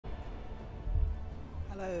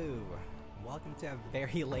Hello! Welcome to a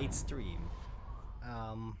very late stream.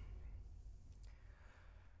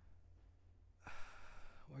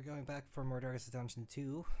 We're going back for more Darkest Dungeon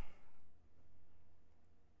 2.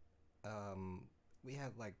 We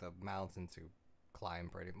had like the mountain to climb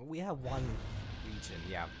pretty much. We have one region,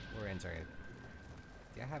 yeah, we're entering it.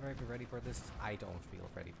 Do I have everything ready for this? I don't feel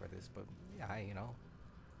ready for this, but yeah, you know,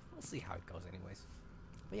 we'll see how it goes anyways.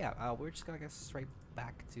 But yeah, we're just gonna get straight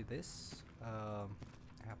back to this.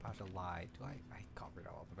 I have Pasha Lie. Do I covered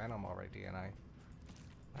all the Venom already, and I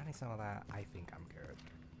need some of that. I think I'm good.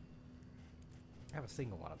 I have a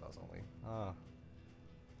single one of those only.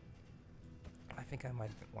 I think I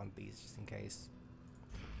might want these just in case.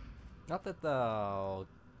 Not that the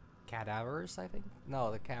cadavers, I think?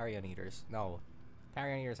 No, the carrion eaters. No.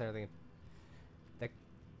 Carrion eaters are the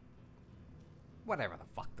whatever the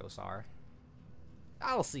fuck those are.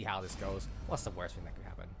 I'll see how this goes. What's the worst thing that could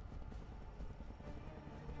happen?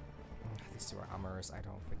 These two are armors. I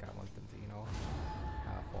don't think I want them to, you know,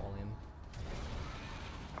 fall in.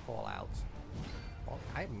 Fall out. Well,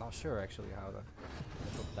 I'm not sure actually how to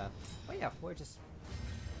put that. But yeah, we're just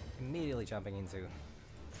immediately jumping into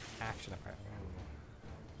action apparently.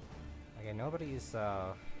 Okay, nobody's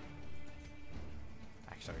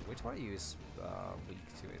actually, which one of you is weak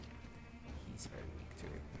to it? He's very weak to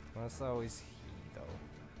it. Well, so is he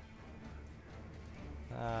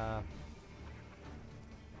though.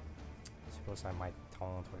 Suppose I might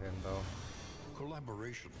taunt with him though.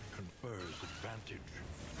 Collaboration confers advantage.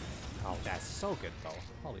 Oh, that's so good though.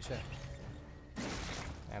 Holy shit.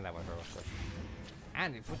 And that went real quick.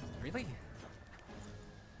 And it would really?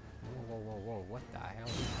 Whoa, whoa, whoa, whoa, what the hell?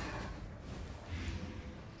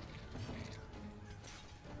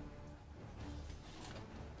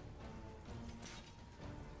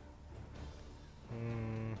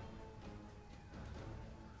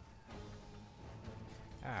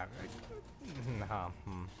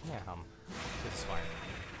 This is fine.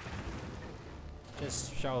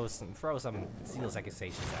 Just throw some Seal's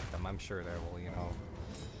accusations at them. I'm sure they will, you know,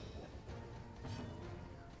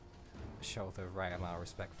 show the right amount of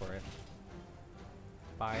respect for it.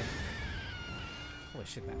 Fine. Holy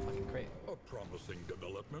shit, that fucking crit. A promising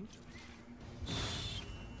development.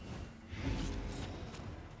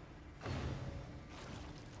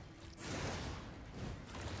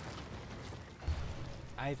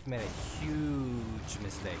 I've made a huge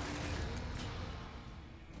mistake.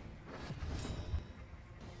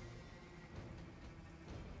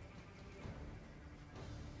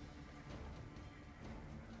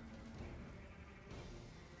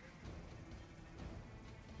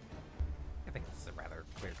 I think this is a rather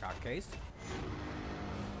clear-cut case.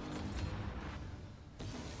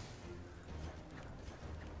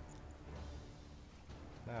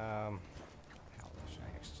 How should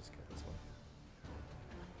I actually just get this one?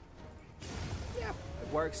 Yeah,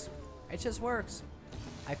 it works. It just works.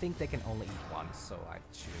 I think they can only eat once, so I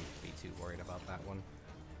shouldn't be too worried about that one.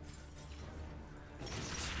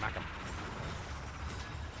 Smack him.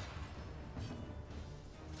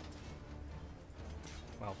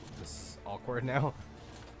 Well, this is awkward now.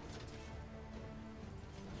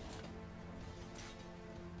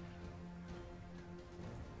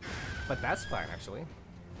 But that's fine, actually.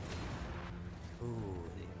 Ooh,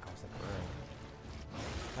 the inconstant burn.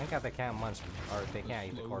 Thank God they can't munch, or they can't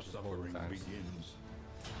eat the corpses multiple times.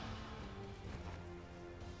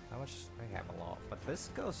 How much? I have a lot, but this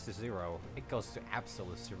goes to 0. It goes to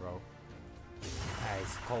absolute 0. Ah,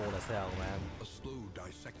 it's cold as hell, man. A slow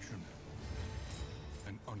dissection.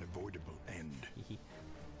 An unavoidable end.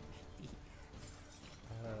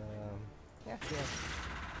 Yeah, sure.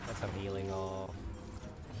 That's some healing off.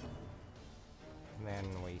 And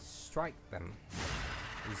then we strike them.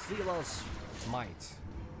 Zealous Might.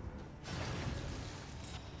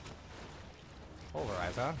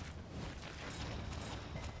 Pulverize, huh?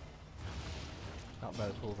 Not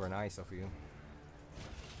bad pulver and ice of you.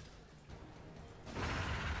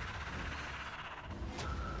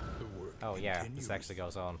 Oh yeah, this actually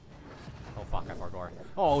goes on. Oh fuck, I forgot.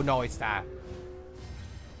 Oh no, it's that.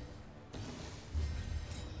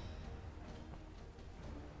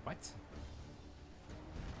 What?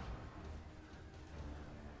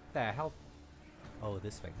 The hell? Oh,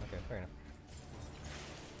 this thing. Okay, fair enough.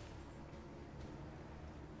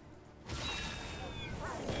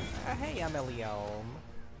 Hey, I'm Eliom.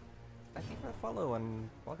 Thank you for the follow and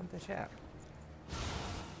welcome to chat.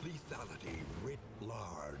 Lethality writ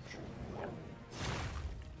large.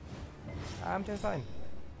 I'm doing fine.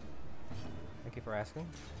 Thank you for asking.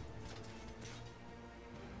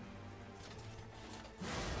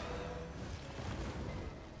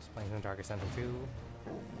 Just playing some Darkest Dungeon 2.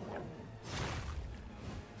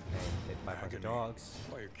 of agony dogs.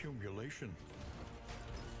 by accumulation.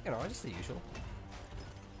 You know, just the usual.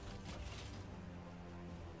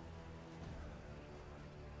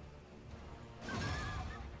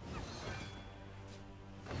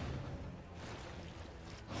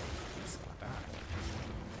 He's gonna die.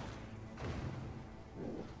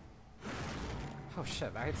 Oh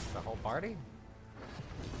shit, that's the whole party?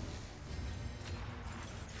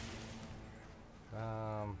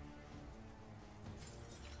 Kinda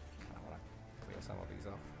wanna clear some of these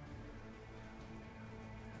off.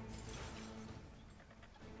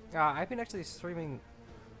 I've been actually streaming.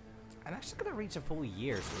 I'm actually gonna reach a full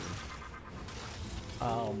year soon.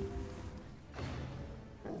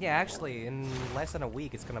 Yeah, actually, in less than a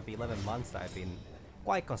week, it's gonna be 11 months that I've been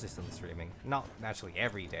quite consistently streaming. Not naturally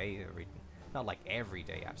every day, not like every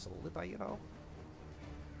day, absolutely, but you know,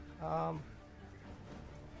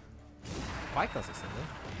 quite consistently.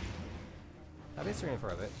 I've been streaming for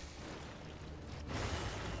a bit.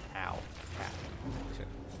 Ow. Cat. Shit.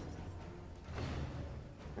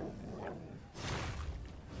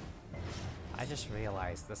 I just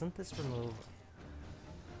realized, doesn't this remove...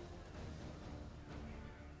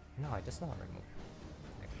 No, it does not remove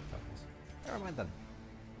negative tokens. Never mind then.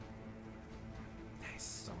 Nice,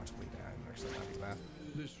 so much bleed. I'm actually happy with that.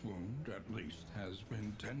 This wound, at least, has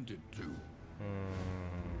been tended to.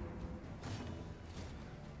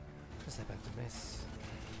 Just about to miss.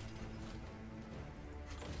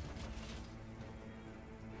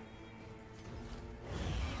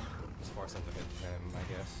 Just force him to hit him, I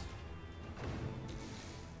guess.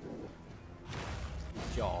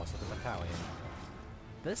 Jaws of the battalion.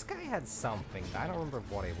 This guy had something, I don't remember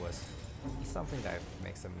what it was. He's something that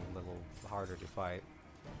makes him a little harder to fight.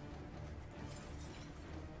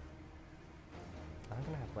 I'm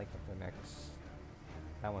gonna have like the next...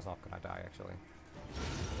 That one's not gonna die actually.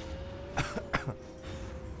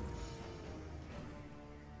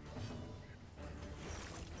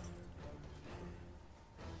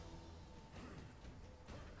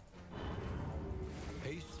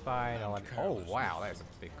 Haste Fine, and I'll let... Oh carelessness, wow, that's a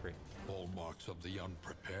big crit. hallmarks of the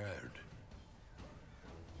unprepared.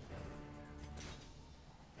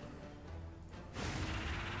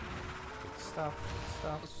 Good stuff, good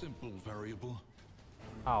stuff. A simple variable.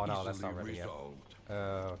 Oh no, that's not easily ready yet. resolved.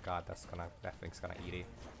 Oh god, that thing's gonna eat it.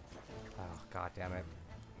 Oh god damn it.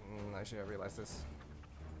 I should have realized this.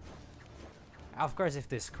 Of course, if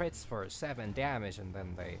this crits for 7 damage and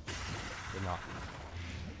then they did not.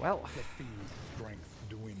 Well, The fiend's strength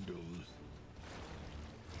dwindles.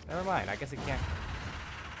 never mind. I guess it can't.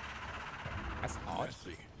 That's odd.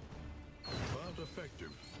 Messy, but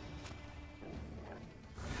effective.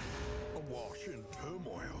 Awash in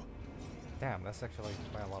turmoil. Damn, that's actually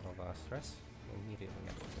quite a lot of stress. Immediately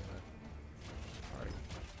get to the party.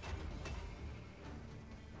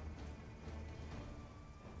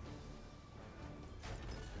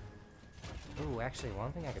 Ooh, actually,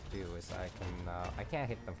 one thing I could do is I can't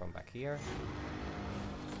hit them from back here.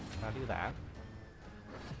 I'll do that.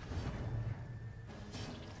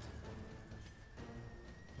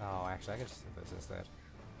 No, actually, I could just do this instead.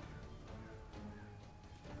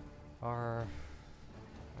 Or...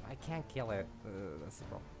 I can't kill it. That's the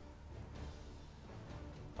problem.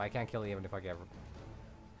 But I can't kill it even if I get...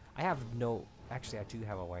 I have no... Actually, I do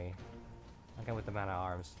have a way. Okay, with the mana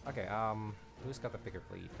arms. Okay, who's got the bigger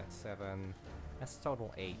bleed? That's 7. That's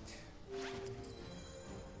total 8.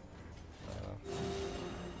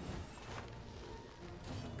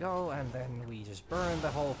 Go, and then we just burn the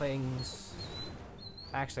whole things.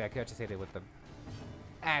 Actually, I could just hit it with the...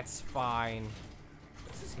 That's fine.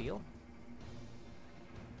 Does this heal?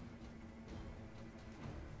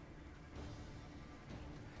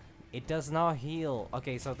 It does not heal.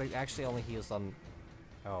 Okay, so it actually only heals on...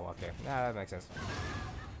 Oh, okay. Nah, that makes sense.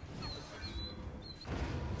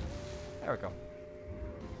 There we go.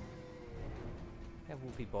 Yeah,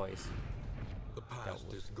 Wolfie boys. The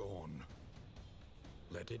past is gone.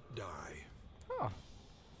 Let it die. Oh.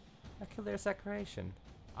 I killed their sacration.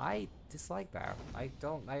 I dislike that. I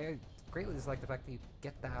greatly dislike the fact that you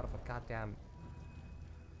get that out of a goddamn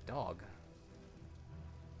dog.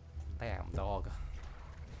 Damn dog.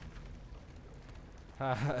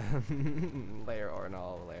 Lair or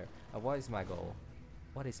no lair. What is my goal?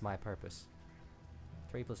 What is my purpose?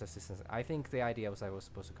 3 plus assistance. I think the idea was I was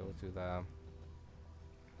supposed to go to the...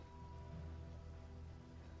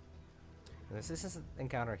 This is an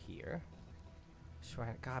encounter here.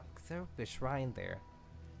 Shrine. God, there's the shrine there.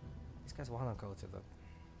 These guys want to go to the...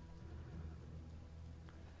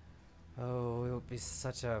 Oh, it would be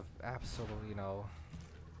such a absolute, you know...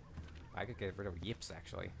 I could get rid of yips,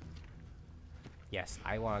 actually. Yes,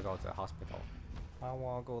 I want to go to the hospital. I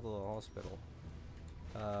wanna go to the hospital.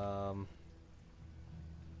 I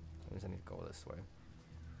need to go this way.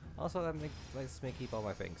 Also, that lets me keep all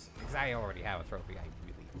my things. Because I already have a trophy. I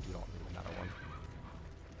really do not need another one.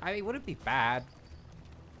 I mean, would it be bad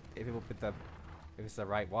if it's the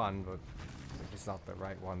right one, but if it's not the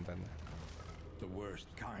right one, then The worst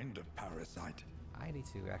kind of parasite. I need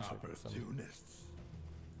to actually put some Opportunists.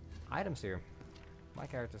 items here. My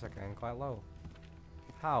characters are getting quite low.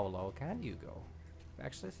 How low can you go?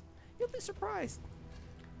 Actually, you'll be surprised.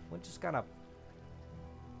 We're just gonna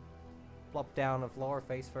plop down the floor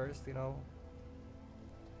face first, you know.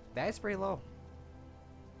 That's pretty low.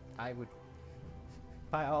 I would,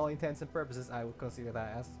 by all intents and purposes, I would consider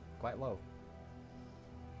that as quite low.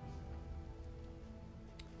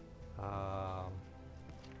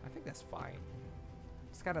 I think that's fine.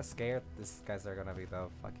 Just kind of scared these guys are gonna be the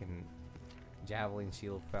fucking javelin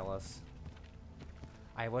shield fellas.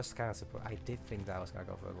 I was kind of I did think that I was gonna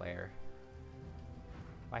go for the lair.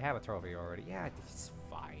 I have a trophy already. Yeah, it's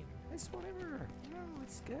fine. It's whatever. No,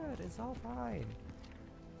 it's good. It's all fine.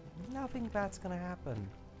 Nothing bad's gonna happen.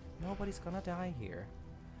 Nobody's gonna die here.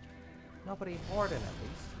 Nobody important, at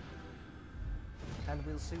least. And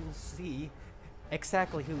we'll soon see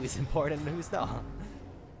exactly who is important and who's not.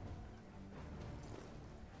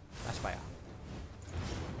 That's fire.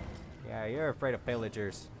 Yeah, you're afraid of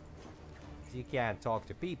villagers. You can't talk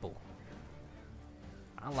to people.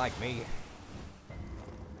 Unlike me.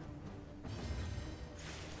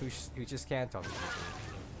 Who just can't talk to people.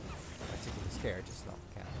 That's even scared, just not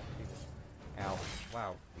can't talk to people. Ow.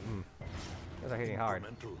 Wow. Those are hitting hard.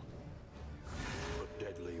 But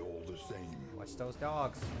deadly all the same. Watch those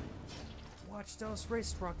dogs. Watch those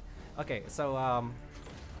wrist rock. Okay, so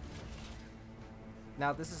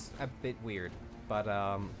now this is a bit weird, but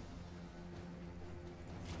I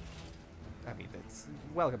mean, it's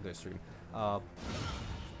welcome to the stream.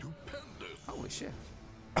 Stupendous. Holy shit.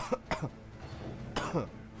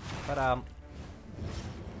 But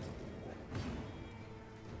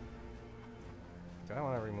do I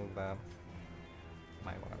want to remove that?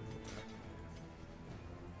 Might want to remove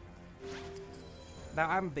that. Now,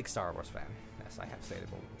 I'm a big Star Wars fan, as I have stated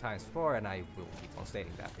multiple times before, and I will keep on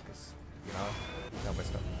stating that because, you know, nobody's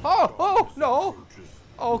gonna. Oh! Oh! No!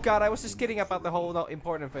 Oh god, I was just kidding about the whole not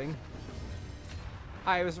important thing.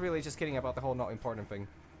 I was really just kidding about the whole not important thing.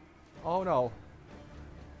 Oh no.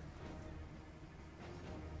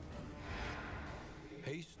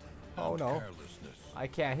 Haste Oh and no. carelessness. I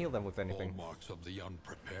can't heal them with anything. Hallmarks of the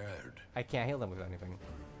unprepared. I can't heal them with anything.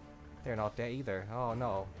 They're not dead either. Oh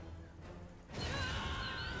no.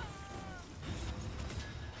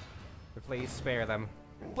 Please spare them.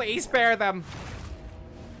 Please spare them!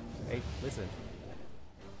 Hey, listen.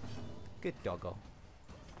 Good doggo.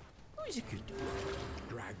 Who's a good dog?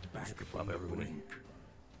 Dragged back Good from love the everybody. brink.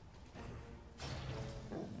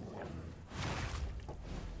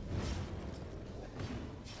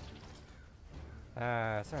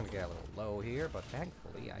 It's starting to get a little low here, but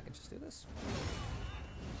thankfully I can just do this.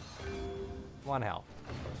 1 health,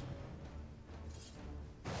 of course.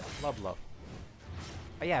 Love, love.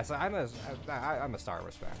 Yeah, so I'm a Star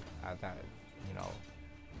Wars fan. That, you know,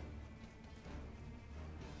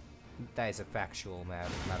 that is a factual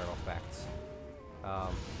matter of facts.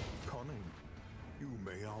 Cunning. You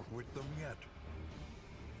may outwit them yet.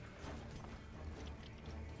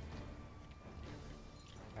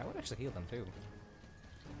 I would actually heal them too.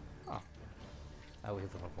 Oh, I would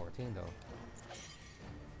heal them for 14 though.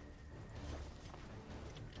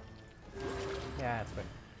 Yeah, that's fair.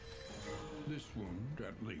 This wound,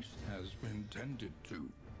 at least, has been tended to.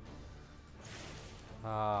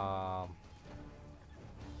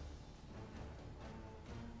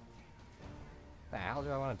 The hell do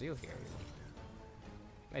I want to do here?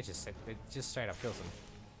 It just straight up kills him.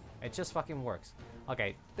 It just fucking works.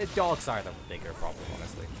 Okay, the dogs are the bigger problem,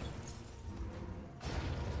 honestly.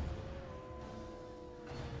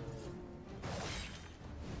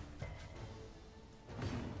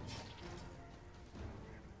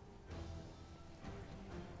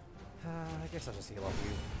 I guess I'll just heal up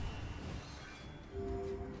you.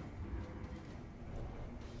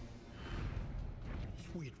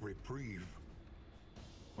 Sweet reprieve.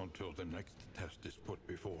 Until the next test is put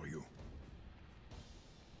before you.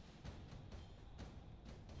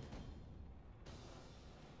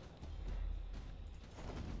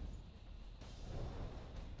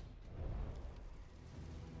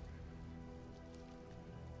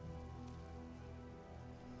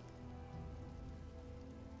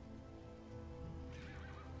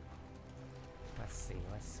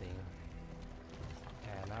 Let's see.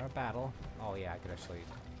 And our battle. Oh yeah, I could actually.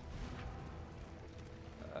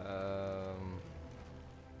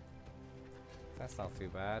 That's not too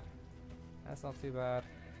bad. That's not too bad.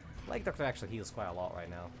 Lake Doctor actually heals quite a lot right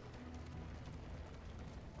now.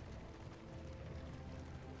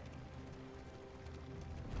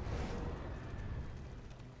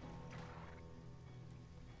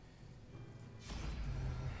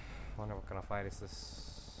 Wonder what kind of fight is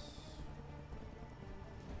this.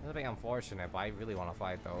 It's a bit unfortunate, but I really want to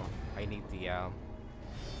fight though. I need the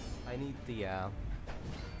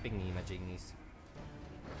thingy majingies.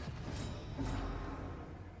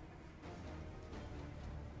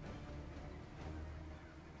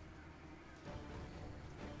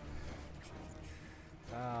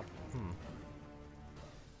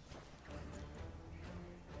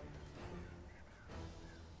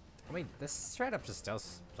 I mean, this straight up just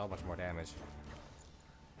does so much more damage.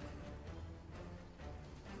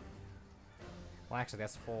 Well, actually,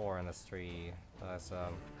 that's 4 and that's 3. So that's I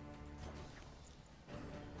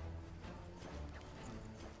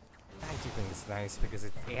do think it's nice because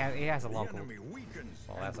it has a long.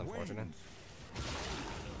 Well, that's unfortunate.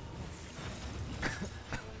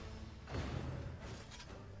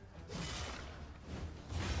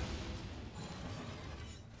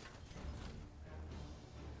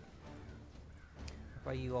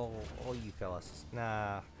 What about you all you fellas?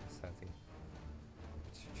 Nah, something.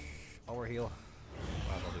 Overheal.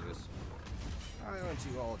 I'll do this. Why don't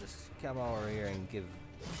you all just come over here and give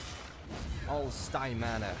old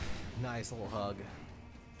Steinman a nice little hug?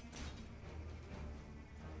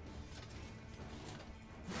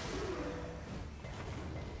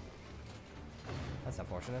 That's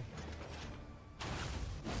unfortunate.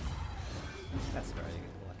 That's very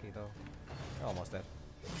lucky though. You're almost dead.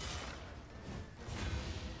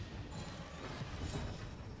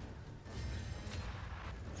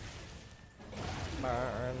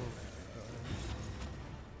 Burn.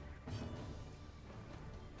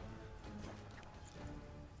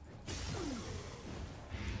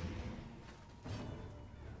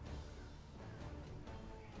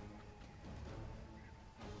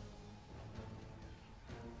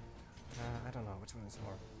 I don't know which one is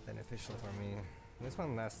more beneficial for me. This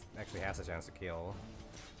one actually has a chance to kill.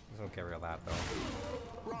 Just don't carry all that though.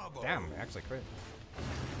 Bravo. Damn, actually crit.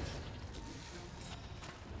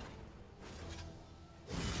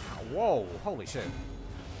 Whoa! Holy shit!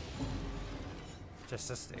 Just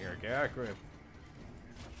a stare, get grip.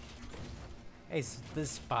 Hey,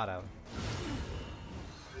 this spot out.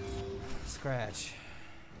 Scratch.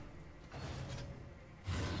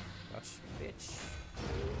 Watch, bitch.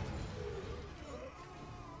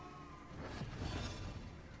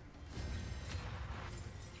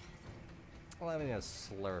 Let me just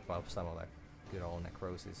slurp up some of that good old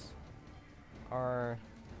necrosis. Or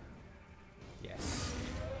yes.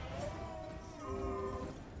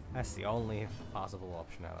 That's the only possible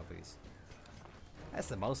option out of these. That's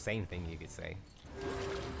the most sane thing you could say.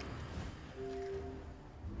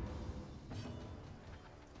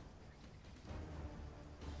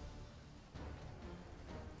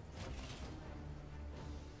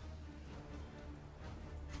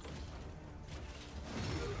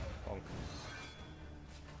 Bonk.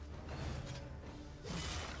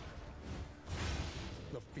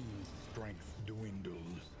 The fiend's strength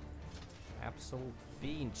dwindles. Absolute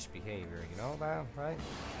fiendish behavior, you know that, right?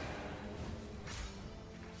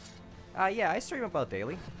 Yeah, I stream about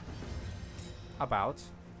daily.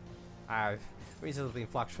 I've recently been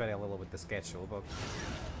fluctuating a little with the schedule, but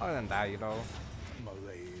other than that, you know,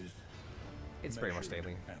 Malaise. it's pretty much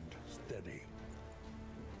daily. And steady.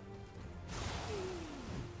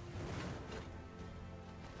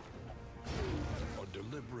 A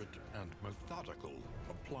deliberate and methodical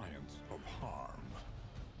appliance of harm.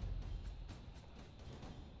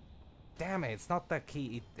 Damn it, it's not the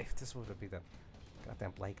key. If this would be the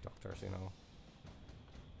goddamn Blake Doctors, you know.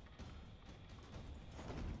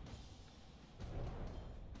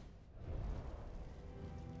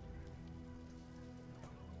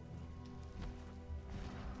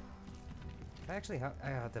 Actually,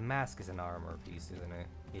 the mask is an armor piece, isn't it?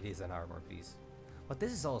 It is an armor piece. But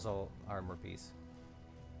this is also armor piece.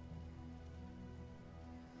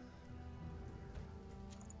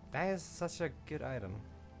 That is such a good item.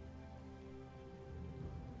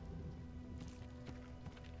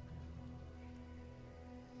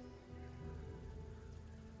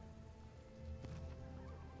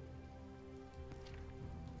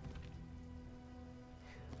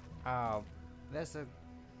 There's a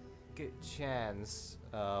good chance.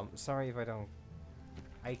 Sorry if I don't.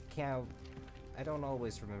 I don't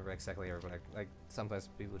always remember exactly everything. Like sometimes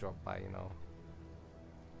people drop by, you know.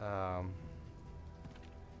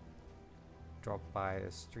 Drop by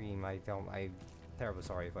a stream. I'm terribly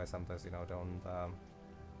sorry if I sometimes, you know, don't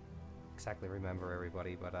exactly remember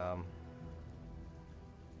everybody, but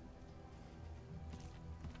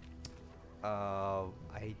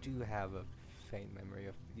I do have a faint memory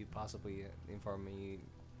of you possibly informing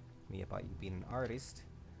me about you being an artist,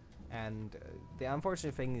 and the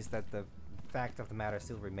unfortunate thing is that the fact of the matter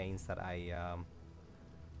still remains that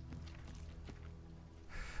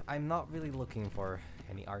I'm not really looking for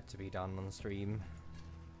any art to be done on stream.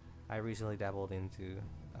 I recently dabbled into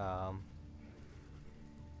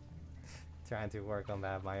trying to work on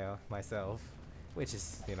that myself, which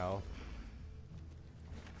is, you know,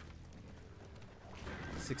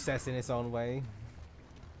 success in its own way.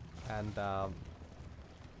 And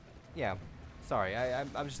yeah, sorry,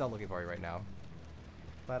 I'm just not looking for it right now.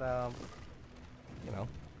 But you know,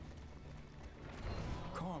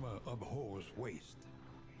 Karma abhors waste.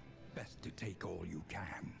 Best to take all you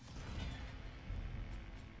can.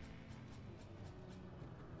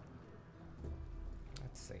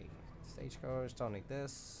 let's see. Stagecoach, don't need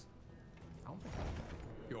this. I don't think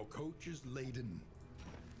Your coach is laden.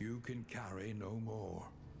 You can carry no more.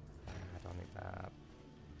 I don't need that.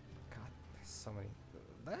 God, there's so many.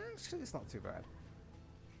 Actually, it's not too bad.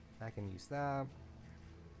 I can use that.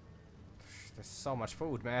 There's so much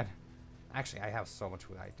food, man. Actually, I have so much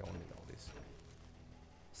food. I don't need all this.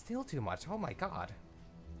 Still too much. Oh my god.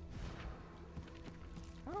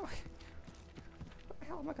 Oh, what the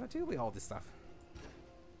hell am I gonna do with all this stuff?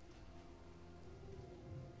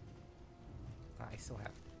 I still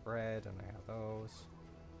have bread, and I have those.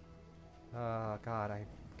 Oh god, I'm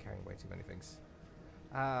carrying way too many things.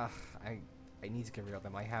 I need to get rid of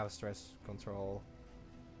them. I have stress control.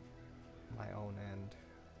 My own end.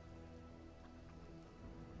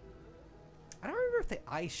 I don't remember if the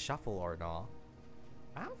eyes shuffle or not.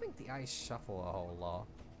 I don't think the eyes shuffle a whole lot.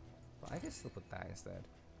 But I guess still put that instead.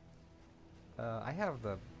 I have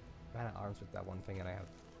the man at arms with that one thing, and I have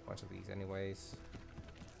a bunch of these anyways.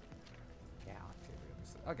 Yeah, I'll get rid of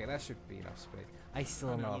this. Okay, that should be enough space. I still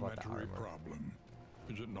don't know about the armor. Problem,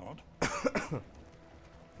 is it not?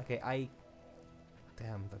 Okay,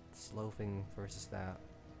 damn, the slow thing versus that.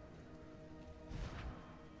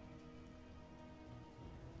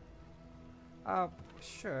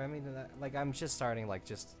 Sure. I mean, like, I'm just starting, like,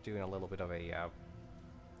 just doing a little bit of a,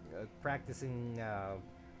 practicing,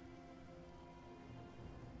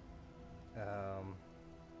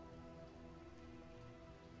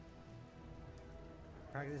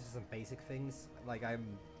 practicing some basic things. Like,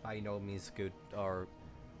 I'm by no means good or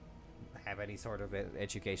have any sort of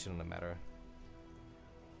education on the matter.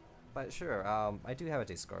 But sure, I do have a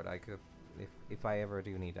Discord. I could, if I ever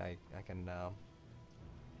do need, I can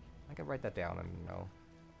write that down, and you know,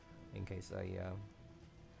 in case I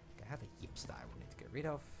have the yip style we need to get rid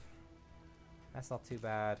of. That's not too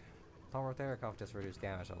bad. Tower Therakov just reduced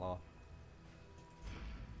damage a lot.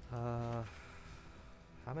 How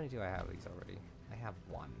many do I have of these already? I have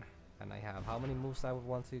one, and I have how many moves I would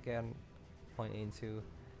want to get point into?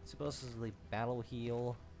 Supposedly battle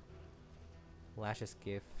heal, Lash's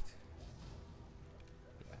gift.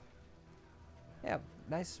 Yeah,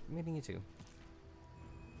 nice meeting you too.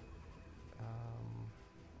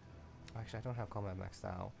 Actually, I don't have combat maxed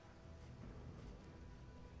out.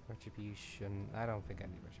 Retribution. I don't think I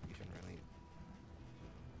need retribution really.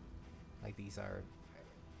 Like, these are.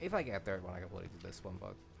 If I get a third one, I can probably do this one,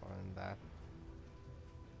 but other than that.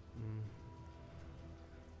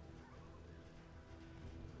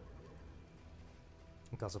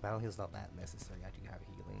 Because the battle heal's not that necessary. I do have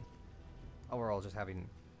healing. Overall, just having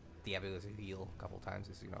the ability to heal a couple times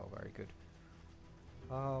is, you know, very good.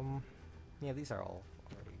 Yeah, these are all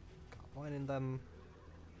already got one in them.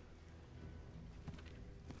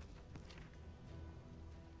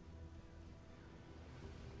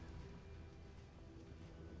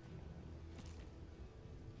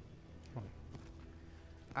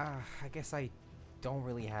 I guess I don't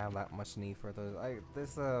really have that much need for those.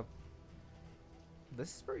 This is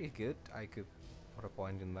pretty good. I could put a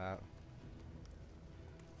point in that.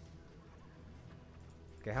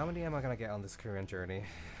 Okay, how many am I gonna get on this current journey?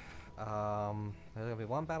 There's gonna be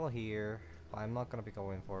one battle here, but I'm not gonna be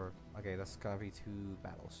going for. Okay, that's gonna be 2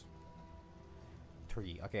 battles.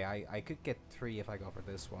 3. Okay, I could get 3 if I go for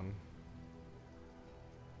this one.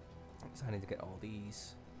 So I need to get all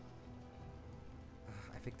these.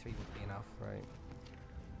 I think 3 would be enough, right?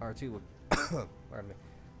 Or 2 would. Pardon me.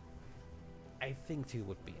 I think 2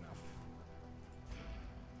 would be enough.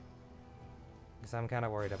 Because I'm kind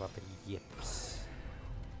of worried about the yips.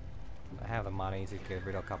 I have the money to get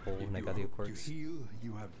rid of a couple negative quirks. To heal,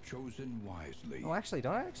 you have chosen wisely. Oh, actually,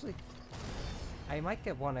 don't I actually? I might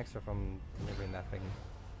get 1 extra from delivering that thing.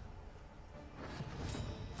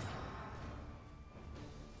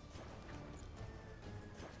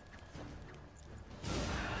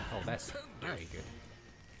 That's very good.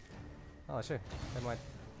 Oh shit, never mind.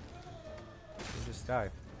 You just die.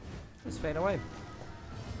 Just fade away.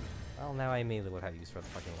 Well, now I immediately would have used for the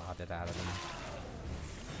fucking loud it out of them.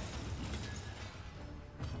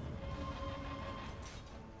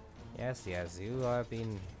 Yes, yes, you have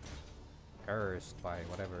been cursed by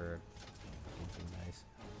whatever fucking thing nice.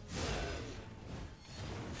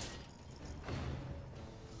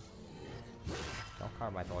 Don't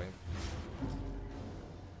harm my boy.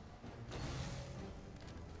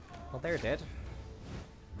 Well, they're dead.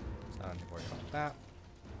 So I don't need to worry about that.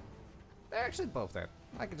 They're actually both dead.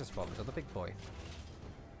 I can just fall into the big boy.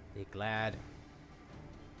 Big lad.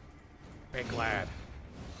 Big lad.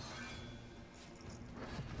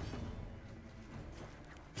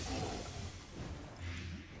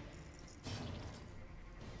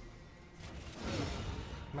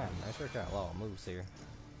 Man, I sure got a lot of moves here.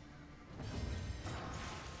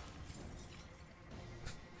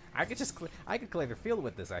 I could clear the field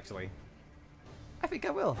with this actually. I think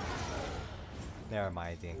I will. Never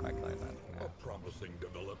mind, didn't quite clear that. No. A promising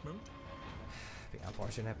development. Be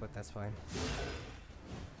unfortunate, but that's fine.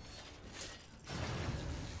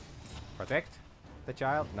 Protect the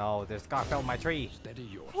child? No, there's God fell my tree. Steady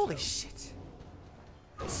yourself. Holy shit!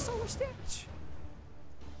 That's so much damage.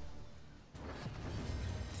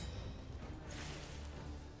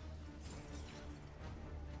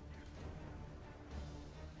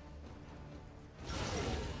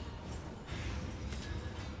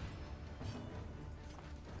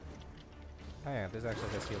 Oh yeah, there's actually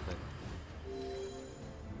this shield that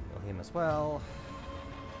kill him as well.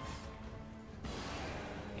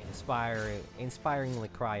 Inspiringly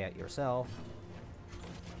cry at yourself.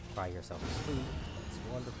 Cry yourself to sleep. It's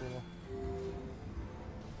wonderful.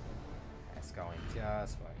 That's going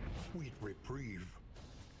just fine. Sweet reprieve.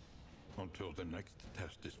 Until the next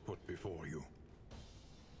test is put before you.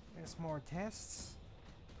 There's more tests?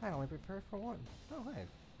 I only prepared for one. Oh, hey.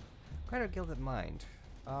 Quite a gilded mind.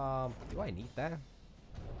 Do I need that?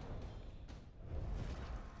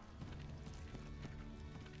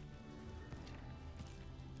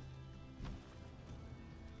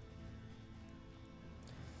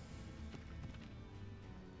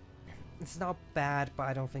 It's not bad, but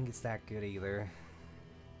I don't think it's that good either.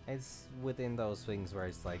 It's within those things where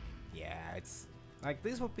it's like, yeah, it's like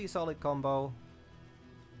this would be solid combo.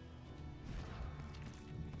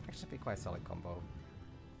 Actually be quite solid combo.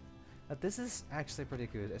 But this is actually pretty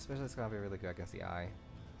good, especially it's gonna be really good against the Eye.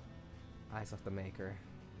 Eyes of the Maker.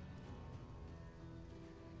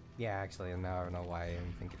 Yeah, actually, now I don't know why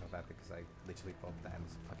I'm thinking of that, because I literally put that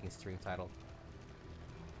as a fucking stream title.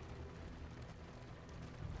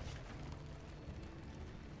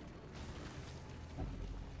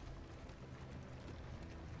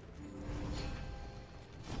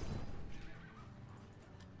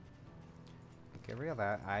 Get rid of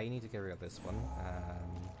that. I need to get rid of this one.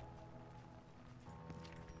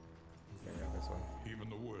 Get rid of this one. Even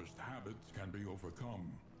the worst habits can be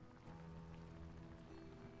overcome.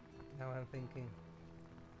 Now I'm thinking.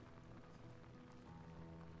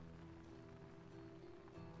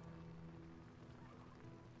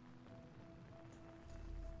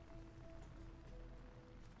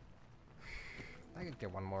 I could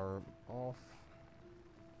get one more off.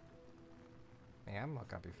 Yeah, I'm not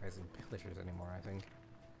gonna be facing pillagers anymore, I think.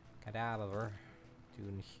 Cadaver.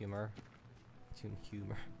 Tune humor. Tune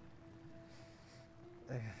humor.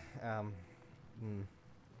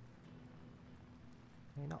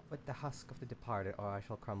 Not with the husk of the departed, or I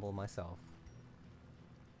shall crumble myself.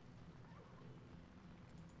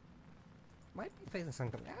 Might be facing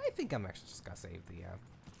some. I think I'm actually just gonna save the.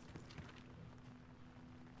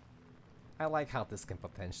 I like how this can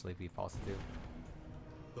potentially be positive.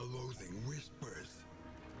 The loathing whispers.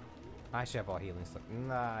 I should have all healing stuff.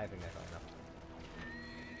 Nah, I think that's not enough.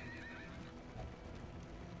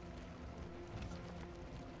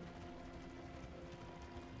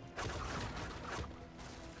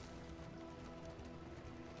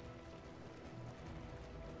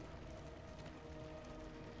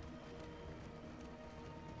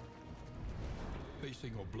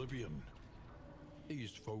 Facing oblivion.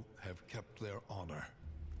 These folk have kept their honor.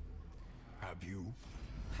 Have you?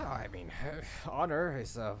 I mean, honor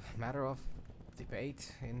is a matter of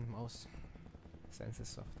debate in most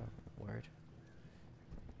senses of the word.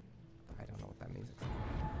 I don't know what that means exactly.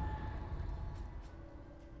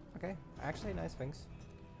 Okay, actually nice things.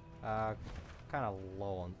 Kind of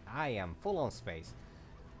low on. I am full on space.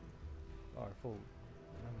 Or full.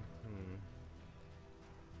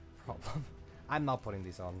 Problem. I'm not putting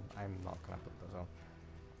these on. I'm not gonna put those on.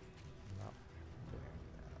 Not doing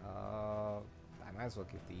that. I might as well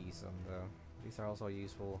give these on the. These are also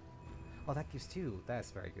useful. Oh, that gives 2.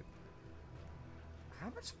 That's very good. How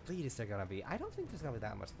much bleed is there gonna be? I don't think there's gonna be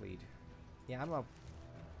that much bleed. Yeah, I'm not.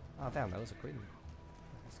 Oh damn, that was a Grim.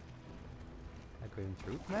 A Grim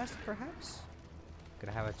Troop Master, perhaps? Could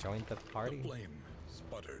I have a join the party? The flame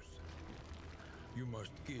sputters. You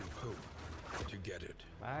must give hope to get it.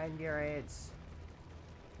 Mind your heads.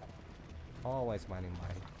 Always minding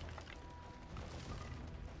mine.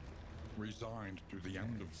 Resigned to the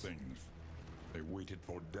end of things, they waited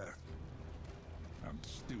for death. And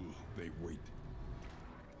still they wait.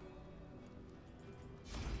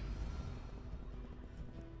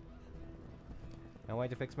 No way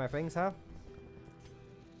to fix my things, huh?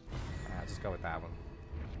 I'll just go with that one.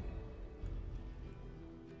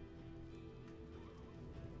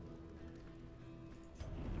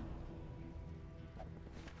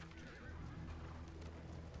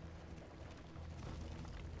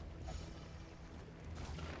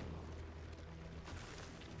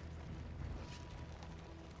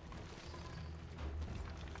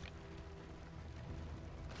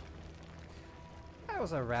 That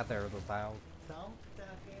was a rather loud sound that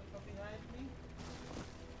came from behind me.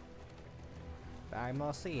 I'm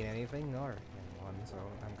not seeing anything or anyone, so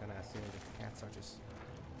I'm gonna assume the cats are just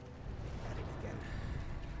at it again.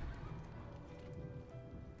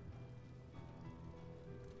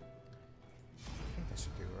 I think that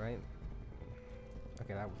should do, right?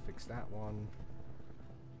 Okay, that would fix that one.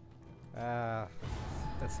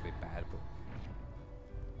 That's a bit bad, but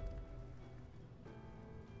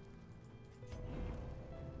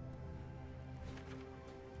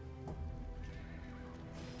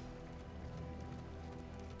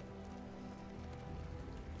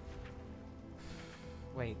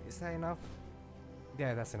wait, is that enough?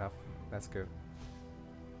 Yeah, that's enough. That's good.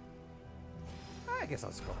 I guess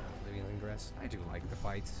I'll just go with Living Ingress. I do like the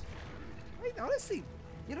fights. Honestly,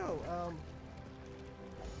 you know,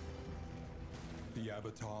 The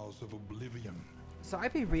avatars of oblivion. so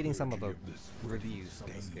I've been reading some of the Dirty of this reviews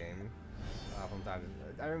of this stain. game from time.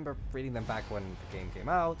 I remember reading them back when the game came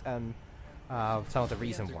out, and some of the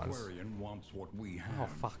recent The ones. Antiquarian wants what we have. Oh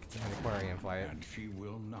fuck, the Antiquarian fight. And she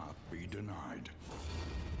will not be denied.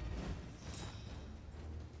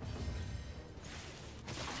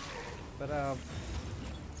 But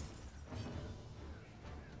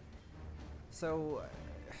so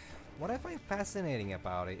what I find fascinating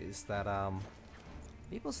about it is that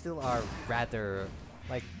people still are rather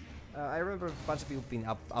like I remember a bunch of people being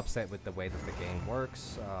upset with the way that the game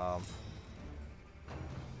works,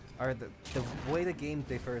 or the way the game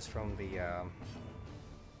differs from the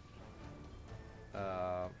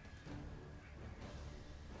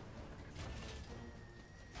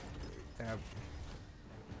they're a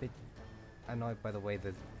bit annoyed by the way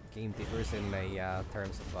the game differs in the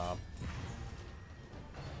terms of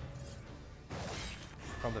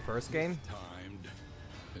from the first game. Timed,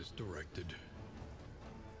 is directed.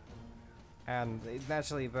 And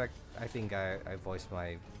naturally, back I think I voiced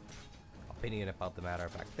my opinion about the matter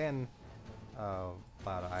back then,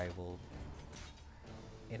 but I will,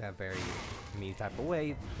 in a very me type of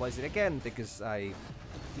way, voice it again because I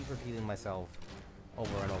keep repeating myself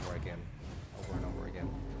over and over again, over and over again.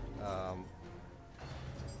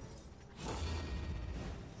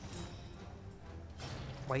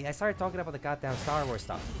 Wait, I started talking about the goddamn Star Wars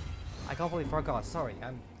stuff. I completely forgot. Sorry,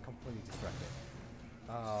 I'm completely distracted.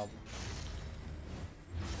 God,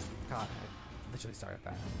 I literally started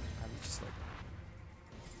that. I'm just like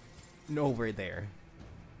nowhere there.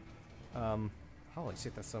 Holy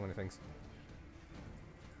shit, that's so many things.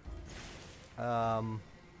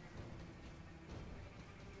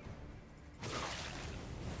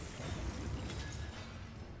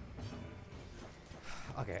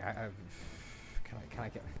 Okay, can I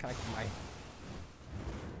get my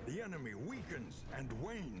The enemy weakens and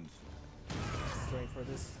wanes. strength for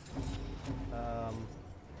this?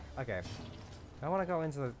 Okay. I want to go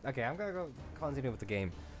into the. Okay, I'm gonna go continue with the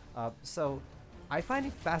game. So, I find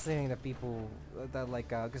it fascinating that people that like,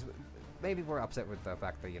 because maybe we're upset with the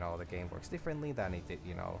fact that the game works differently than it did,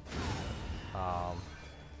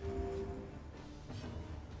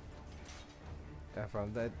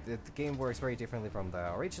 from the game works very differently from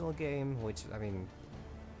the original game, which I mean,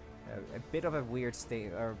 a bit of a weird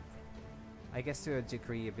state, or I guess to a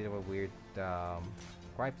degree, a bit of a weird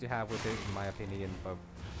gripe to have with it, in my opinion, but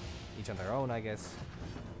each on their own, I guess.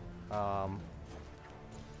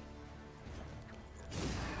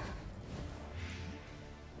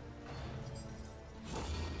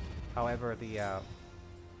 However, the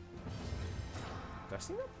does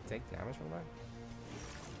he not take damage from that?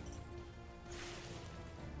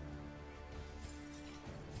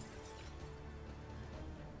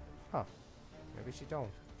 Huh. Maybe she don't.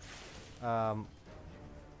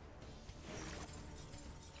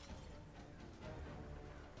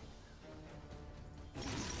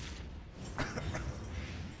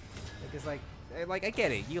 Because like I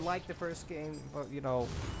get it. You like the first game, but you know,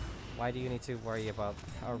 why do you need to worry about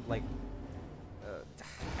or like?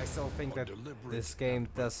 I still think that this game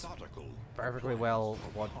does perfectly well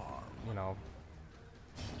what you know.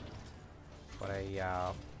 But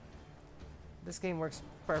this game works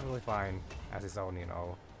perfectly fine as its own, you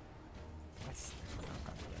know. That's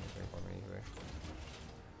not doing anything for me either.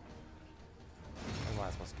 I might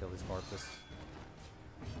as well kill this corpus.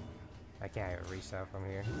 I can't even reach that from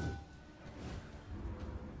here.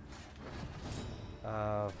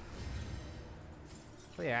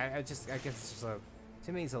 But yeah, I guess it's just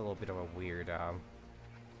to me it's a little bit of a weird, little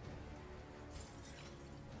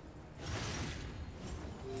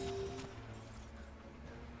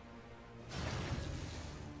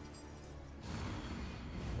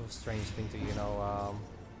strange thing to, you know,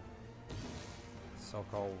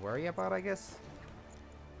 so-called worry about, I guess.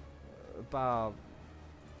 About,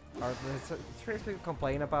 or it's really to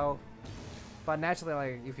complain about. But naturally,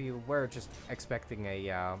 like, if you were just expecting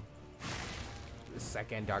a,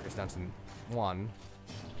 second Darkest Dungeon 1,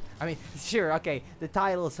 I mean, sure, okay, the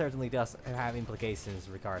title certainly does have implications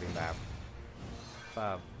regarding that.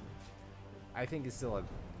 But I think it's still a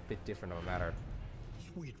bit different of a matter.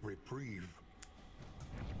 Sweet reprieve.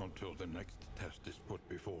 Until the next test is put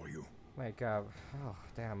before you. Like, oh,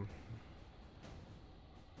 damn.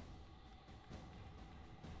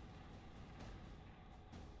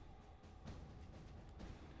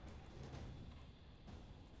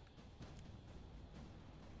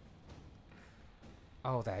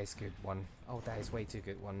 Oh, that is good one. Oh, that is way too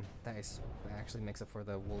good one. That actually makes up for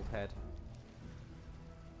the wolf head.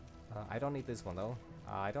 I don't need this one though.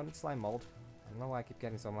 I don't need slime mold. I don't know why I keep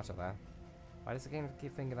getting so much of that. Why does the game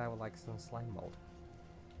keep thinking I would like some slime mold?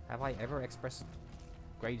 Have I ever expressed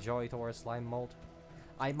great joy towards slime mold?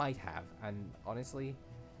 I might have, and honestly,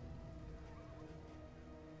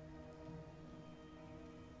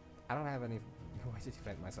 I don't have any way to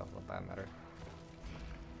defend myself on that matter.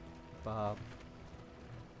 But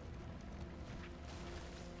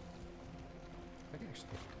I could actually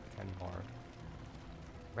get 10 more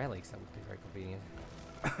relics, that would be very convenient.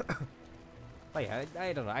 But yeah,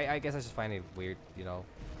 I don't know. I guess I just find it weird, you know,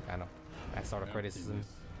 kind of that sort of criticism.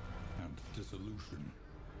 And dissolution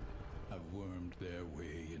have wormed their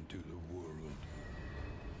way into the world.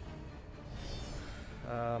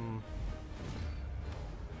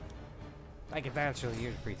 Like, eventually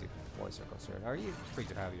you're free to voice your concern, or you're free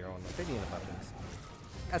to have your own opinion about things.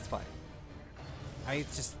 That's fine.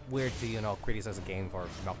 It's just weird to, you know, criticize a game for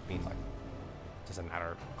not being like just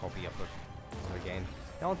another copy of the other game.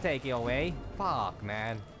 Don't take it away. Fuck,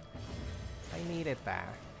 man. I needed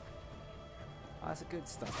that. Oh, that's a good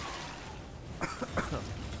stuff.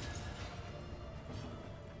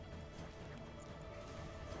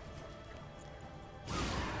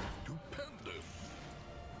 Stupendous.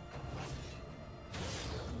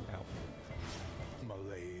 No.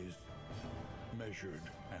 Malaise, measured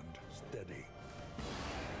and steady.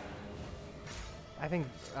 I think,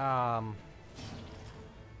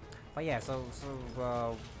 but yeah, so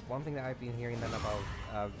one thing that I've been hearing then about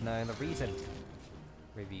the recent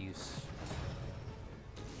reviews,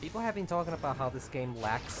 people have been talking about how this game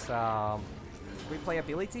lacks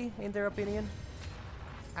replayability in their opinion,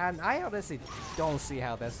 and I honestly don't see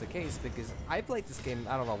how that's the case, because I played this game,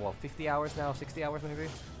 I don't know, what, 50 hours now, 60 hours maybe,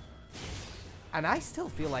 and I still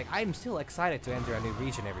feel like I'm still excited to enter a new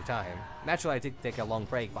region every time. Naturally, I did take a long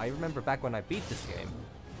break, but I remember back when I beat this game,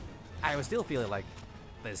 I was still feeling like,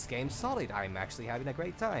 this game's solid. I'm actually having a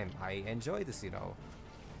great time. I enjoy this, you know.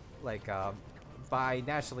 Like, by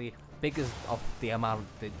naturally, because of the amount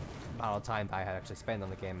of time that I had actually spent on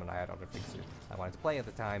the game, and I had other things I wanted to play at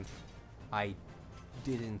the time, I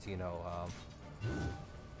didn't, you know,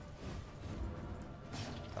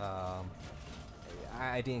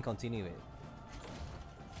 I didn't continue it.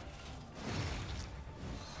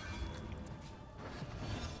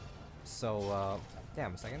 So,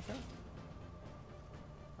 damn, second turn?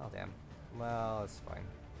 Oh, damn. Well, it's fine.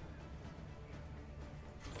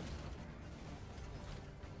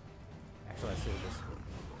 Actually, let's do this.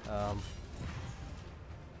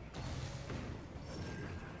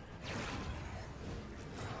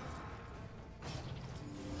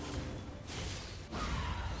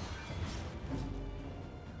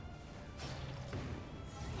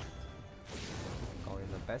 Going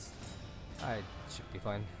the best. I should be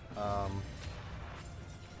fine. A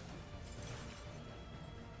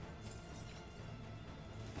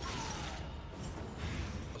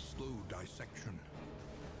slow dissection.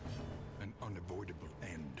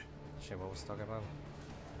 shit, what was I talking about?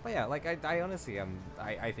 But yeah, like I honestly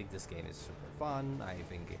I think this game is super fun. I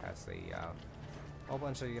think it has a whole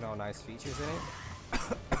bunch of nice features in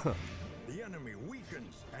it. The enemy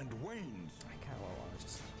weakens and wanes. I kind of want to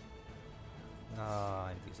just.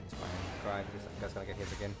 I'm using Spine Cry because that guy's gonna get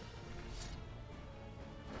hit again.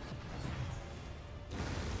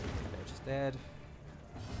 And they're just dead.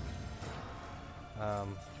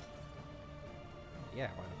 Yeah,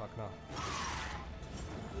 why the fuck not?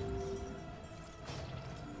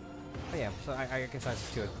 But yeah, so I guess that's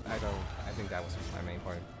just good. I think that was my main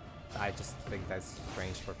point. I just think that's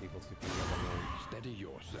strange for people to be Steady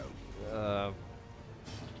yourself.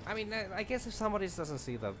 I mean, I guess if somebody doesn't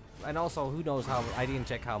see the... And also, who knows how... I didn't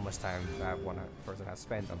check how much time that one person has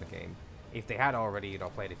spent on the game. If they had already,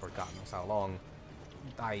 played it for God knows how long,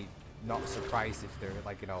 I'm not surprised if they're,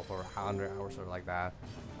 like, for 100 hours or like that.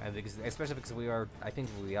 And because, especially because I think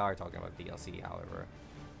we are talking about DLC, however.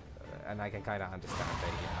 And I can kind of understand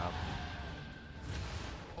that,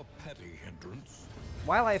 A petty hindrance.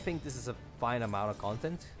 While I think this is a fine amount of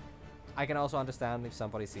content, I can also understand if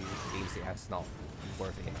somebody sees it as not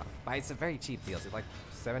worthy enough. But it's a very cheap DLC, like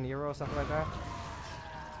 €7 or something like that.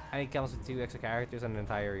 And it comes with 2 extra characters and an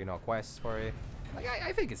entire, quest for it. Like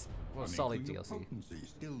I think it's a solid DLC. Potency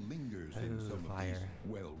still lingers in some of these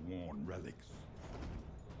well-worn relics.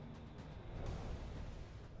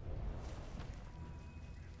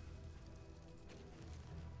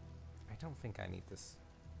 I don't think I need this.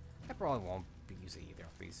 I probably won't be using either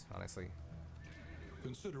of these, honestly.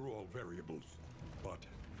 Consider all variables, but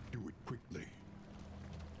do it quickly.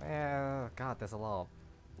 God, there's a lot of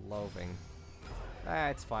loathing.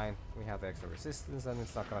 It's fine. We have the extra resistance, and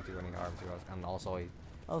it's not gonna do any harm to us. And also, it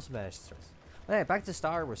also managed stress. But back to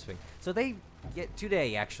Star Wars thing. So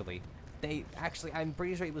today actually, I'm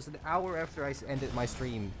pretty sure it was an hour after I ended my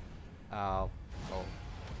stream. Well,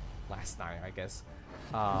 last night, I guess.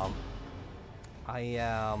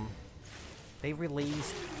 They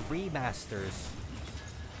released remasters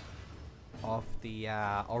of the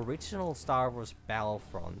original Star Wars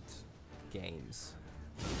Battlefront games.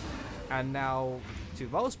 And now, to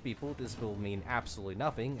most people, this will mean absolutely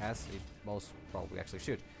nothing, as it most probably actually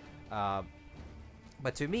should.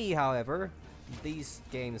 But to me, however, these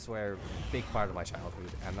games were a big part of my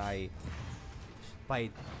childhood, and I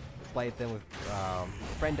played them with a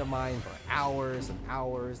friend of mine for hours and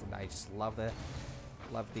hours, and I just love the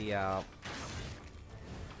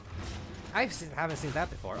haven't seen that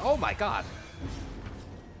before. Oh my god!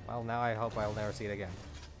 Well, now I hope I'll never see it again.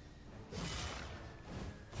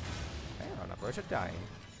 Hang on, a birds are dying.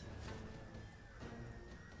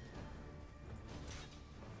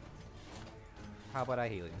 How about I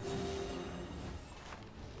heal you?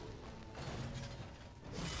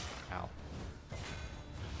 Ow.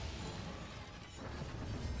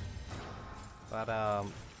 But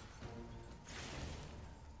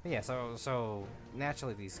yeah, so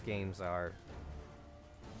naturally these games are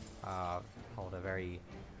hold a very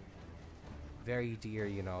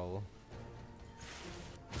dear,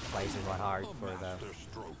 place in my heart for the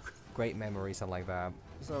great memories and like that.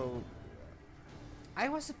 So I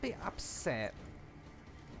was a bit upset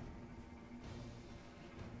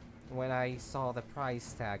when I saw the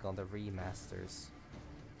price tag on the remasters,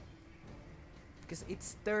 because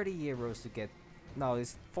it's €30 to get. No,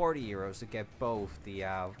 it's €40 to get both the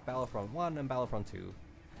Battlefront 1 and Battlefront 2.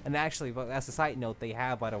 And actually, but as a side note, they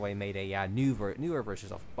have, by the way, made a newer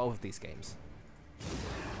versions of both of these games.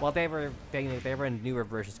 Well, they were in newer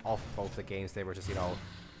versions of both the games. They were just,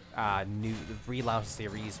 new relaunch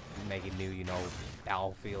series, making new,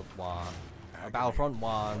 Battlefield 1, Battlefront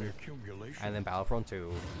 1, and then Battlefront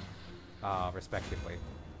 2, respectively.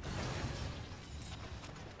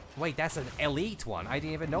 Wait, that's an Elite one. I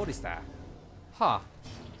didn't even notice that. Huh.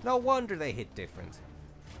 No wonder they hit different.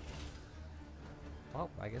 Well,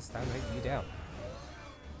 I guess time to hit you down.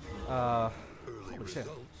 Early holy shit.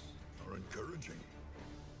 results are encouraging.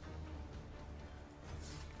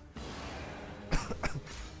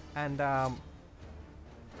 And, I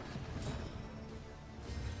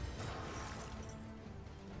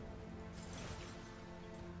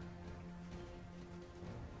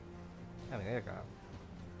mean, they're gonna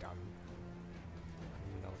done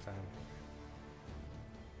in no time.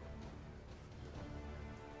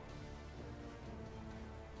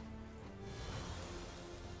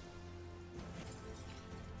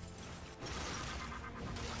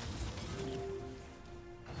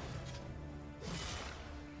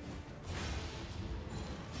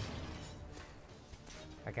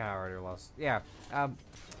 I kind of already lost. Yeah.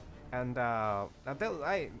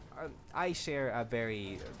 I share a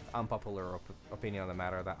very unpopular opinion on the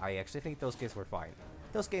matter that I actually think those games were fine.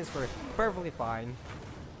 those games were perfectly fine.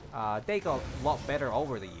 They got a lot better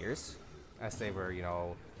over the years, as they were, you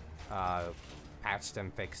know, patched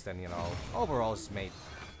and fixed, and you know, overall just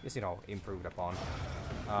you know, improved upon.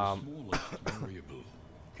 The smallest variable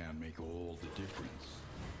can make all the difference.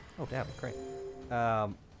 Oh damn, great.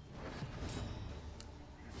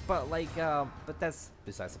 But like, but that's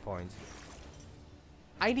besides the point.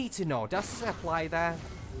 I need to know, does this apply that?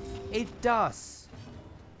 It does!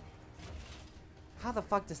 How the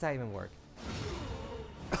fuck does that even work?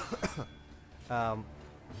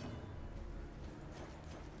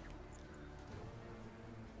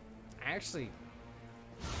 Actually...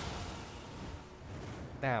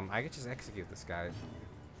 Damn, I could just execute this guy.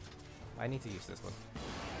 I need to use this one.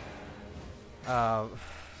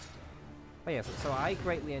 But yeah, so I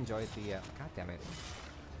greatly enjoyed the, god damn it.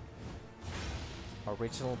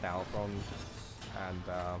 Original Battlefront, and,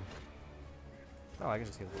 oh, I can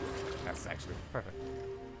just heal. That's actually perfect.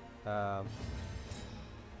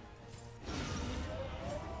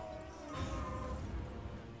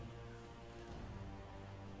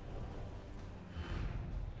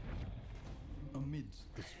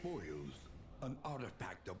 Amidst the spoils, an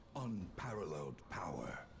artifact of unparalleled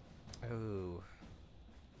power. Oh.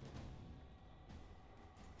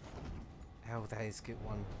 Oh, that is a good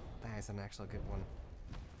one. That is an actual good one.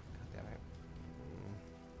 God damn it.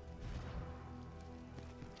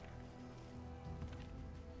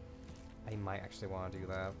 I might actually want to do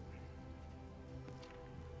that.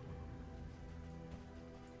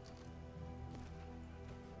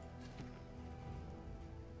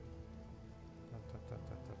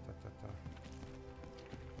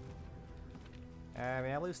 I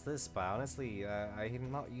mean, I lose this, but honestly,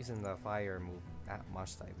 I'm not using the fire move that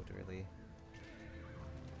much that it would really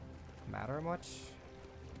matter much.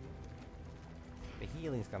 The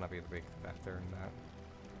healing's gonna be the big factor in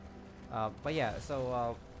that. But yeah,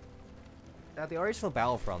 so the original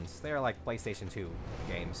Battlefronts, they're like PlayStation 2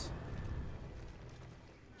 games.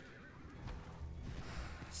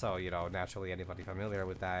 So, you know, naturally anybody familiar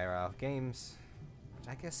with that era of games, which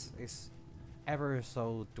I guess is ever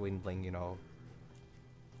so dwindling, you know,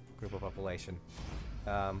 group of population.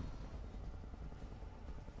 I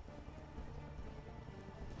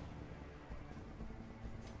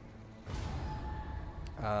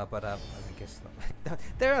guess not.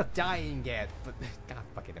 They're not dying yet, but god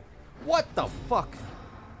fucking it. What the fuck?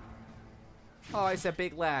 Oh, it's a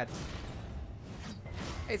big lad.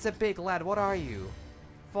 It's a big lad. What are you?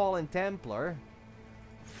 Fallen Templar?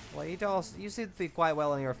 Well, you seem to be quite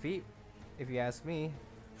well on your feet, if you ask me.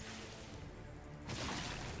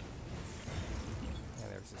 Yeah,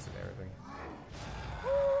 there's just everything.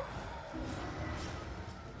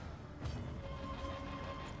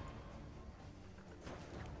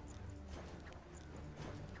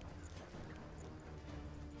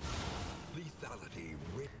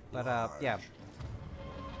 But yeah.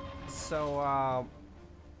 So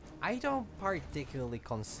I don't particularly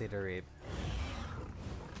consider it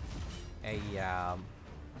a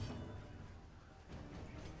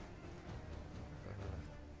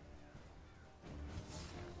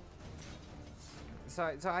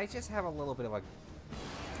so I just have a little bit of a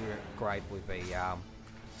gripe with a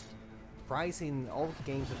pricing old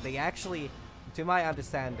games that they actually, to my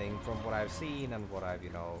understanding, from what I've seen and what I've,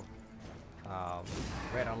 you know,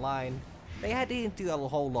 read online, they didn't do a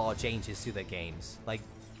whole lot of changes to the games. Like,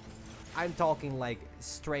 I'm talking like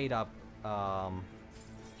straight up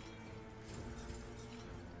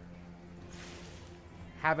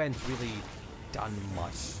haven't really done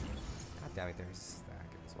much. God damn it, there's a stack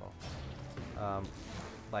as well.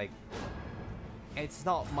 Like, it's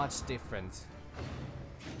not much different.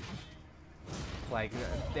 Like,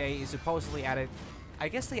 they supposedly added, I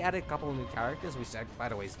guess they added a couple of new characters, which, by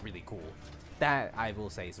the way, is really cool. That, I will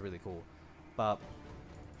say, is really cool. But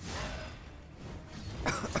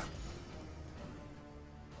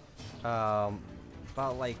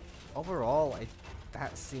but like, overall,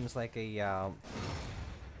 that seems like a,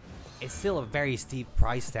 it's still a very steep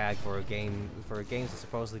price tag for a game, for games that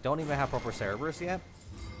supposedly don't even have proper servers yet.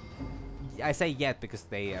 I say yet because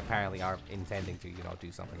they apparently are intending to, you know,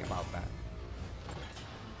 do something about that.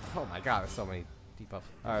 Oh my god, there's so many debuffs.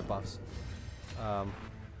 Alright, buffs. Ow.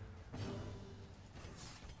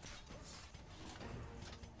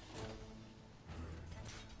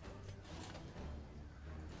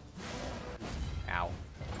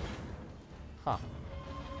 Huh.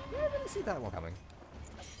 Yeah, I didn't see that one coming.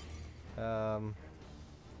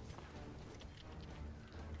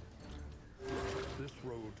 This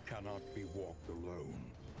road cannot be walked alone.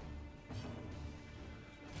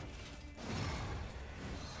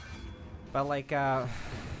 But like,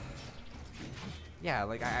 yeah,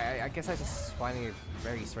 like I guess I just find it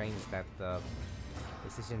very strange that the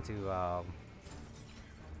decision to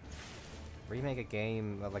remake a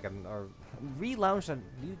game like or relaunch a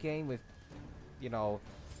new game with, you know,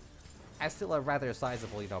 as still a rather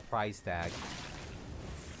sizable, you know, price tag.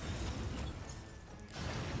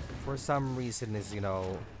 For some reason is, you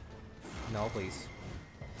know, no please.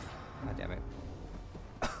 God damn it.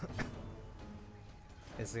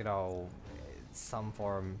 Is, you know, some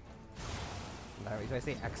form. Now, if I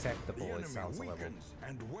say acceptable, it sounds a little,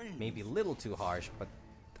 maybe a little too harsh, but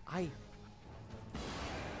I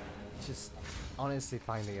just honestly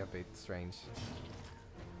find it a bit strange,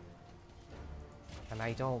 and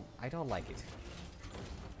I don't like it.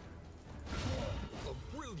 A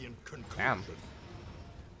brilliant conclusion. Damn.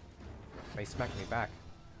 They smacked me back.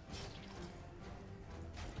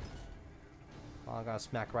 Well, I'm gonna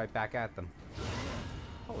smack right back at them.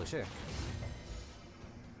 Holy shit.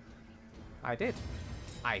 I did.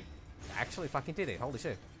 I actually fucking did it. Holy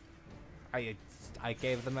shit. I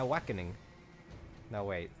gave them a awakening. No,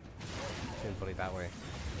 wait. Shouldn't put it that way.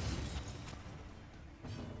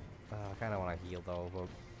 I kind of want to heal though, but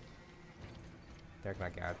they're gonna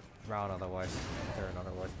get round otherwise. Turn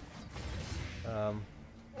otherwise.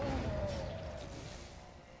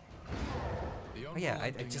 Oh yeah,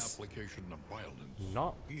 I just application of violence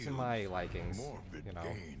not to my likings, morbid you know.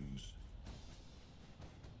 gains.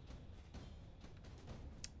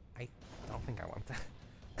 I don't think I want that.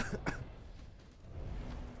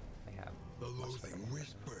 I have. The loathing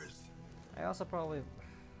whispers. I also probably.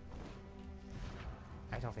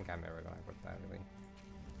 I don't think I'm ever gonna put that really.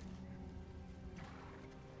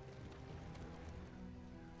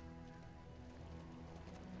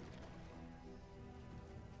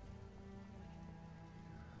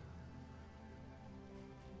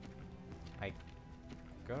 I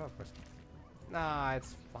go for. Nah,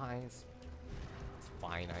 it's fine. It's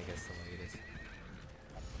fine, I guess the way it is.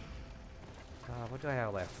 What do I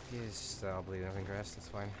have left? Yes, I'll bleed nothing grass. That's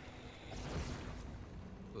fine.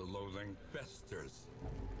 The loathing festers.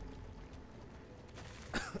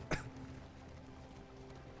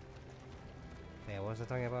 Yeah, what was I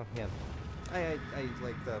talking about? Yeah, I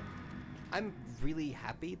like the. I'm really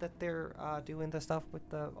happy that they're doing the stuff with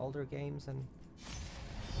the older games and,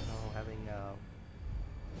 you know, having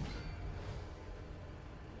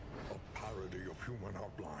A parody of human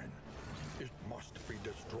outline. It must be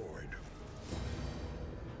destroyed.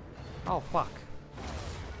 Oh fuck!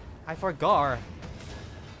 I forgot.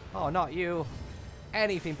 Oh, not you.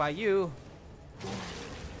 Anything by you.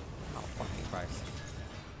 Oh fucking Christ.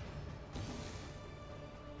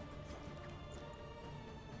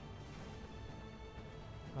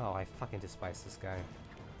 Oh, I fucking despise this guy.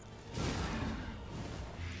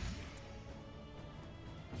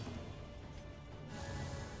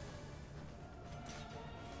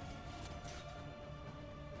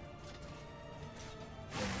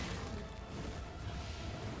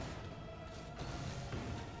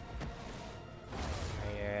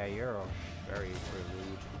 Yeah, you're a very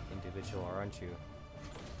rude individual, aren't you?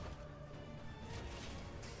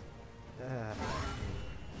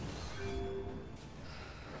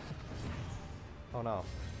 Oh no.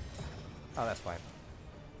 Oh, that's fine.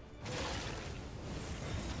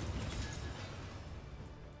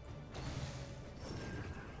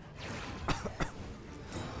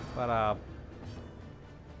 But, God,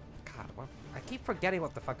 what? I keep forgetting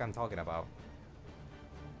what the fuck I'm talking about.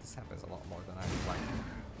 This happens a lot more than I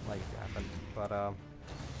like it to happen. But,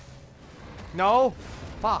 no!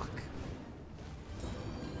 Fuck!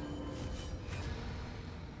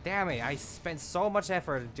 Damn it, I spent so much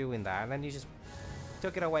effort doing that, and then you just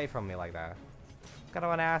took it away from me like that. What kind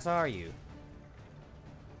of an ass are you?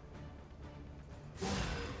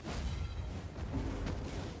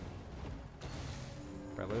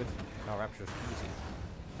 Prelude? No, Rapture's easy.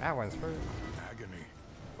 That one's through. Agony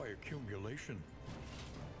by accumulation.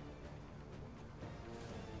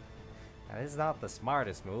 That is not the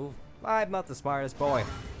smartest move. I'm not the smartest boy.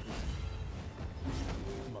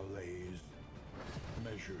 Malaise.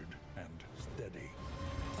 Measured and steady.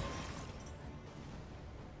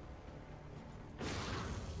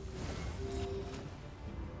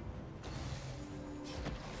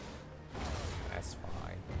 That's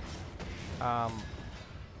fine.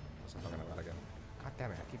 What's I talking about again? God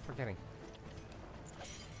damn it, I keep forgetting.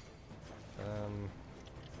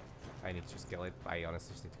 I need to just kill it. I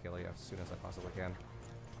honestly just need to kill it as soon as I possibly can.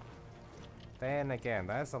 Then again,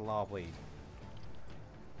 that's a law bleed.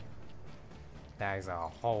 That is a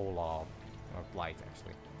whole lot of blight,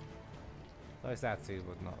 actually. There's that too,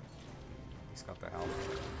 but not. He's got the health.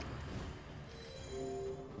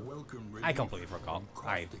 Welcome I completely forgot.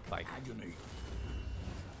 I like. agony.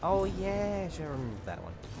 Oh yeah, should have removed that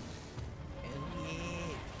one. And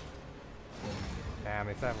yeah. Damn,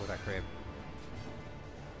 it's that with that crib.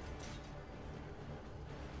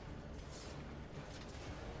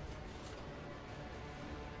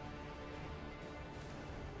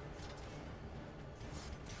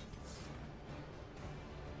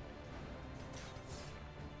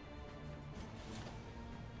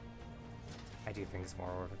 I do think it's more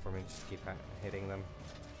worth it for me to just keep hitting them.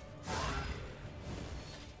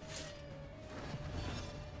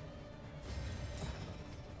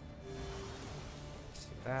 Just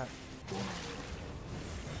do that.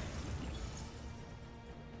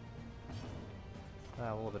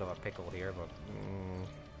 A little bit of a pickle here, but...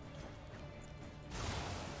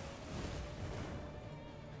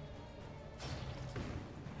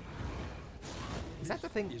 Is that the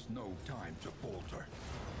thing? Is no time to falter.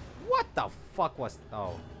 What the fuck was...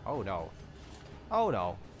 Oh. Oh no. Oh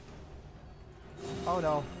no. Oh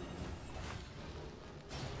no.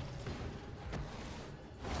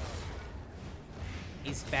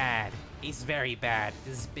 He's bad. He's very bad.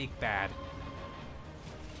 This is big bad.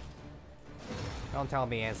 Don't tell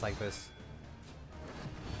me it ends like this.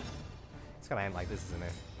 It's gonna end like this, isn't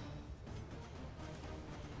it?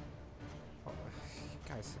 Oh, you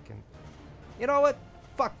guys can... You know what?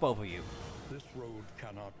 Fuck both of you. This road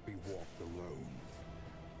cannot be walked alone.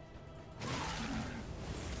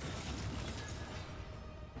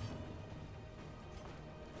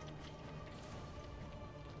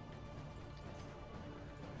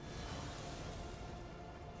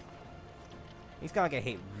 He's gonna get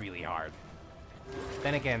hit really hard.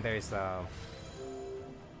 Then again, there's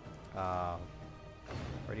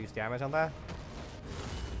reduced damage on that.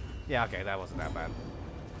 Yeah, okay, that wasn't that bad.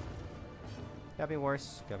 Gotta be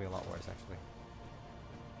worse. Gotta be a lot worse, actually.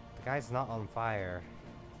 The guy's not on fire.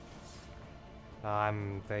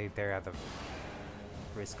 They're at the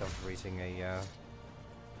risk of reaching a.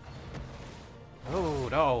 Oh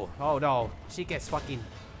no! Oh no! She gets fucking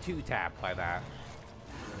two-tapped by that.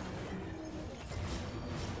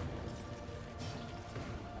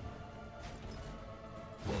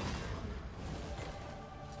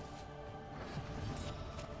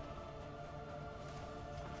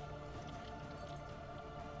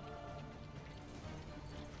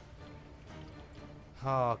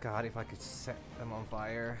 Oh god, if I could set them on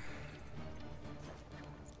fire.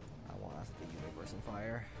 I want to set the universe on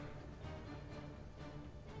fire.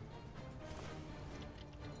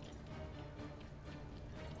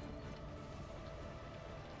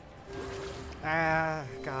 Ah,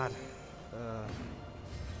 god.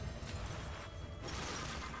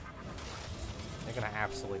 They're gonna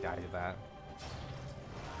absolutely die to that.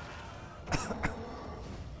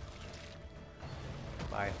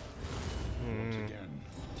 Bye. Once again,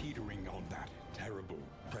 teetering on that terrible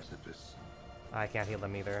precipice. I can't heal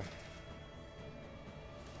them either.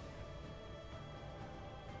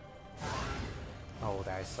 Oh,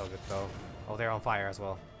 that is so good though. Oh, they're on fire as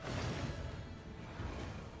well.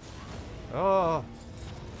 Oh!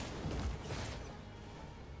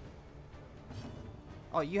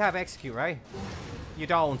 Oh, you have execute, right? You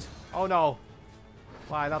don't. Oh no.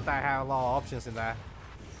 Well, I thought that had a lot of options in there.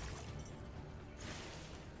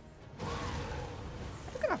 I'm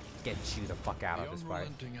gonna get you the fuck out of this fight.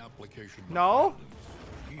 No?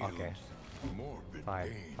 Okay.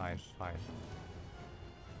 Fine, fine, fine.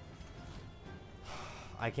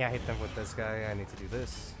 I can't hit them with this guy. I need to do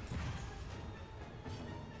this.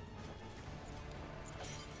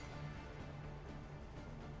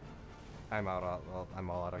 I'm out of, well, I'm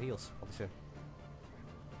all out of heals. Holy shit.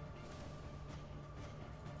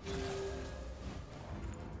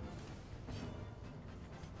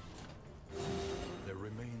 There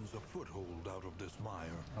remains a foothold out of this mire.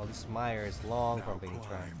 Oh, this mire is long Now from being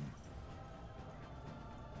climb.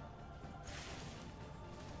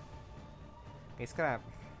 tracked. It's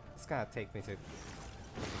gonna take me to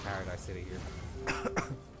Paradise City here.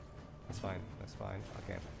 That's fine. That's fine.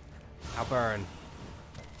 Okay. I'll burn.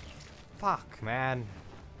 Fuck, man.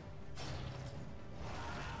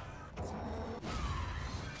 It's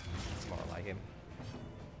more like him.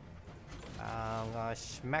 I'm gonna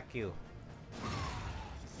smack you.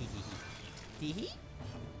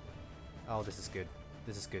 Oh, this is good.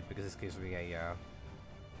 This is good because this gives me a.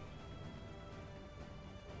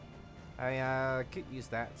 I could use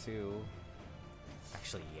that to.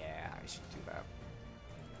 Actually, yeah, I should do that.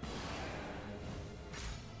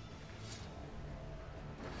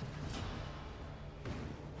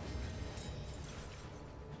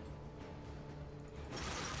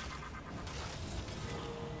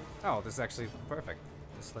 Oh, this is actually perfect.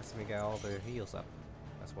 This lets me get all the heals up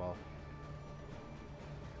as well.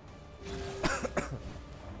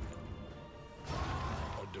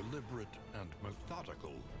 deliberate and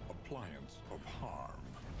methodical appliance of harm.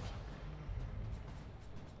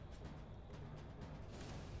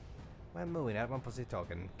 When moving, add 1 positive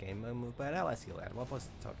token. Game when moved by an ally skill, add 1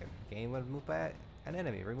 positive token. Game when moved by an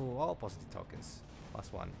enemy, remove all positive tokens.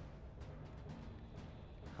 +1.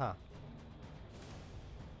 Huh.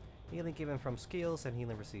 Healing given from skills and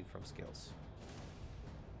healing received from skills.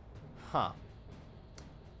 Huh.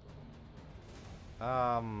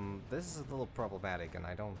 This is a little problematic, and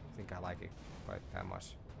I don't think I like it quite that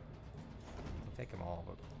much. I'll take them all,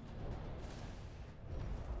 but...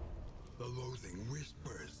 The loathing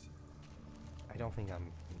whispers. I don't think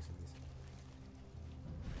I'm using these.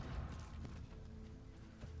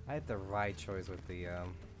 I had the right choice with the,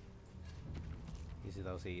 using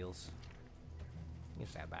those heals. You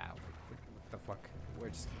stab out. What the fuck?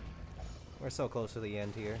 We're so close to the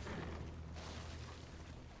end here.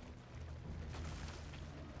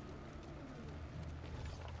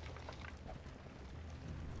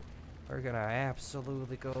 We're gonna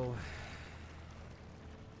absolutely go.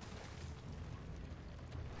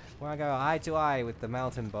 We're gonna go eye to eye with the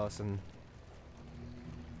mountain boss, and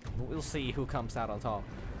we'll see who comes out on top.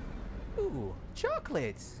 Ooh,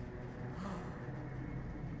 chocolates!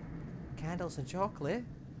 Candles and chocolate?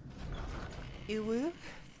 Ew.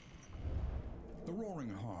 The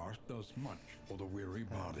roaring heart does much for the weary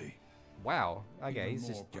body. Wow. Okay, Even he's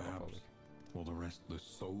more, just perhaps, germophobic. for the restless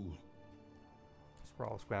soul.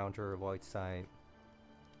 Sprawl Scrounger, Void Sight.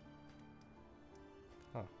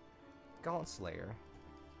 Huh. Gaunt Slayer.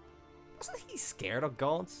 Wasn't he scared of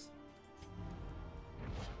gaunts?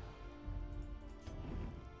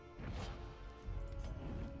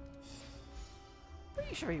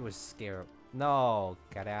 Pretty sure he was scared. No,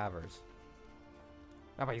 cadavers.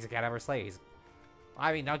 No, but he's a cadaver slayer.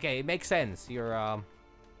 I mean, okay, it makes sense. You're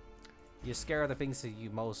scared of the things that you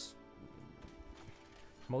most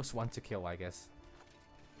want to kill, I guess.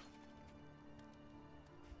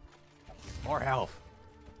 More health.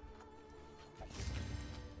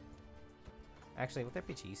 Actually, would there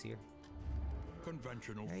be cheese here?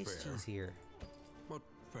 Conventional There is fare, cheese here. but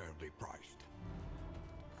fairly priced.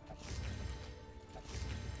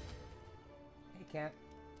 Hey, cat.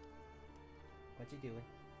 What you doing?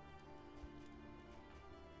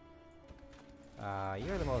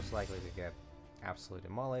 You're the most likely to get absolutely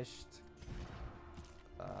demolished.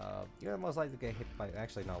 You're the most likely to get hit by...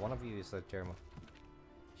 Actually, no. One of you is a germo...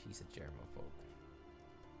 She's a germaphobe.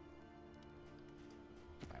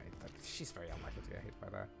 She's very unlikely to get hit by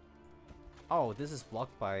that. Oh, this is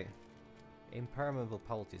blocked by impermeable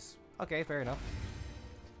poultice. Okay, fair enough.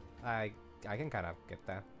 I can kind of get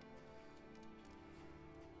that.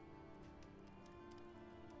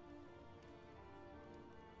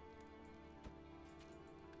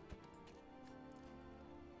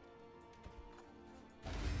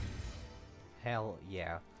 Hell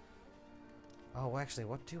yeah. Oh, actually,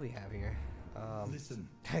 what do we have here? Listen.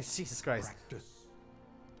 Jesus Christ. Practice.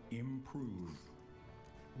 Improve.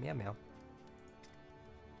 Meow meow.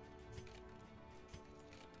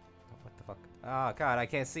 Oh, what the fuck? Oh god, I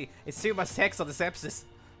can't see. It's too much text on the sepsis.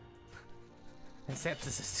 The sepsis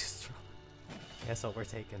is too strong. Yes,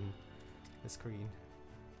 overtaken the screen.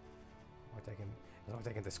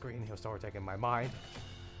 Overtaken the screen. He was overtaking my mind.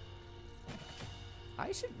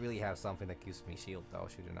 I should really have something that gives me shield though,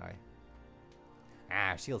 shouldn't I?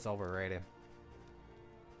 Ah, shield's overrated.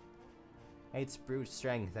 It's brute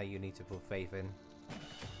strength that you need to put faith in.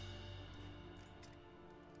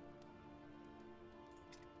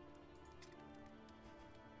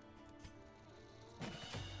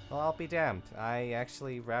 Well, I'll be damned. I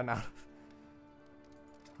actually ran out of...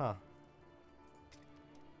 Huh.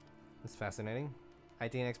 That's fascinating. I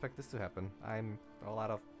didn't expect this to happen. I'm all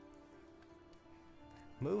out of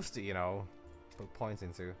moves to, you know, put points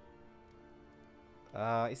into.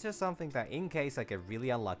 Is there something that in case I get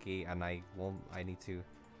really unlucky and I need to...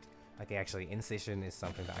 Okay, actually, Incision is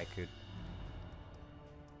something that I could...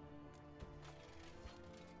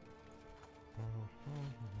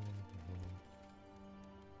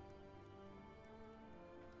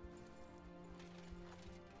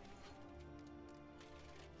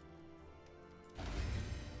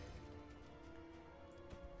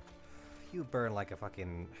 You burn like a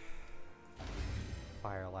fucking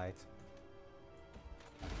firelight.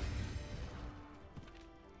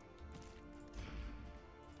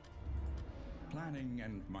 Planning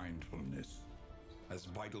and mindfulness, as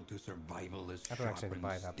vital to survival as I don't actually sharpened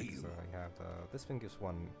buy that because steel. I have this one gives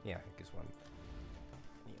one. Yeah, it gives one.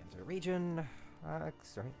 You enter region.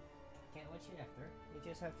 Sorry. Can't what you after. You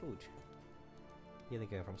just have food. Healing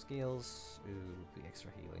gain from skills. Ooh, the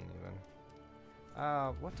extra healing even.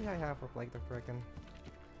 What do I have for Plague the Dragon?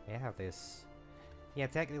 I have this. Yeah,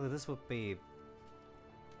 technically this would be...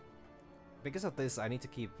 Because of this, I need to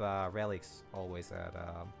keep relics always at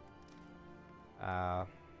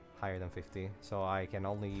higher than 50. So I can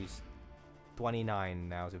only use 29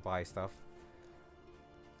 now to buy stuff.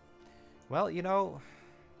 Well, you know,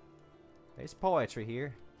 there's poetry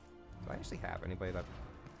here. Do I actually have anybody that...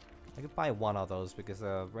 I could buy one of those because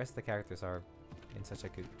the rest of the characters are in such a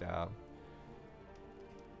good...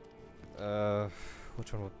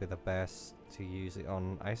 which one would be the best to use it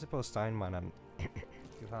on? I suppose Steinman and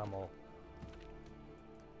Yuhamo.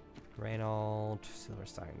 Reynold,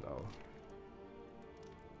 Silverstein though.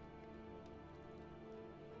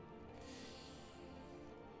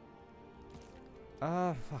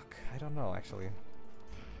 Fuck. I don't know actually.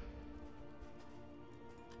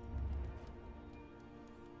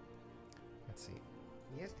 Let's see.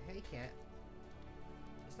 Yes, hey cat.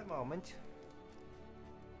 Just a moment.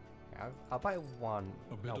 I'll buy one.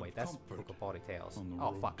 No wait, that's Book of Body Tales.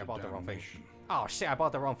 Oh fuck, I bought the wrong thing. Oh shit, I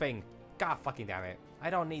bought the wrong thing. God fucking damn it. I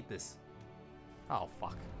don't need this. Oh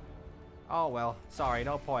fuck. Oh well, sorry,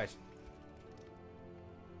 no point.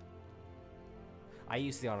 I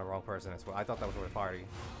used it on the wrong person as well. I thought that was for the party.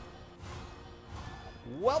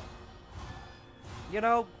 Well, you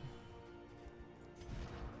know,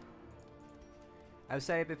 I've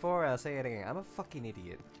said it before, I'll say it again. I'm a fucking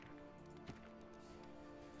idiot.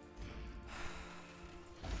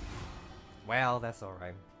 Well, that's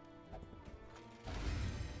alright.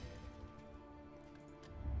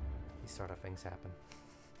 These sort of things happen.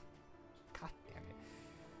 God damn it.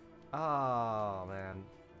 Oh, man.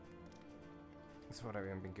 This would have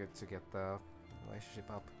even been good to get the relationship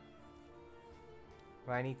up.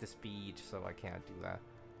 But I need the speed, so I can't do that.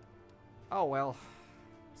 Oh well.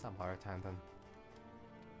 Some harder time then.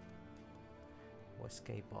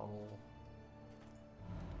 Escape bottle.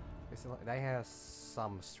 They have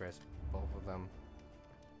some stress, both of them.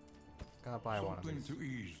 Gotta buy one of these. Something to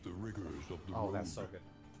ease the rigors of the road. road. That's so good.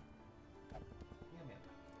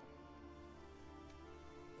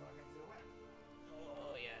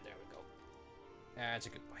 Oh yeah, there we go. That's a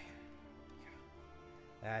good boy. Yeah.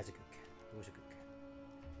 That's a good cat. Who's a good cat?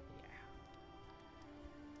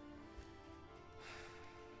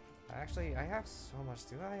 Yeah. Actually, I have so much.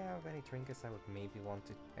 Do I have any trinkets I would maybe want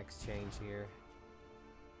to exchange here?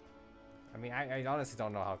 I mean, I honestly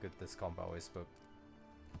don't know how good this combo is, but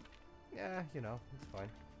yeah, you know, it's fine.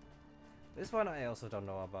 This one I also don't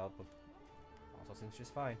know about, but also seems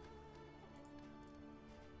just fine.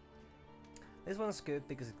 This one's good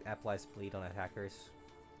because it applies bleed on attackers.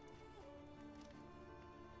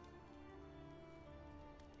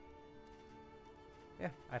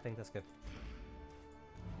 Yeah, I think that's good.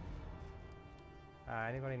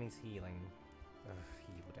 Anybody needs healing?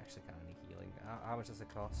 He would actually kind of need healing. How much does it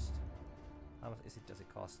cost? How much does it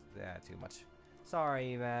cost? Yeah, too much.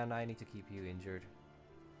 Sorry, man. I need to keep you injured.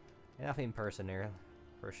 Enough impersonator.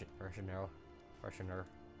 Personer.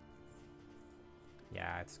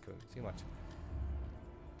 Yeah, it's good. Too much.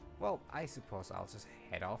 Well, I suppose I'll just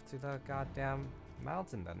head off to the goddamn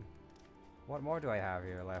mountain then. What more do I have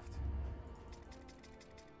here left?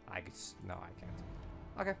 I could. No, I can't.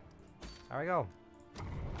 Okay. There we go.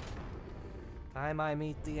 Time I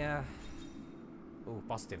meet the. Ooh,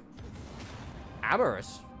 positive.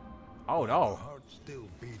 Amorous? Oh no. Heart still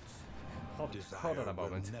beats. Hold on a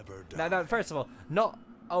moment. No, first of all, not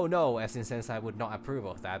oh no, as in sense I would not approve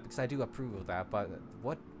of that, because I do approve of that, but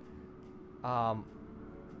what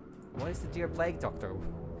is the dear plague doctor?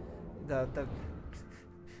 The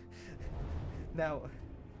Now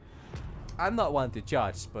I'm not one to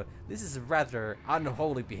judge, but this is rather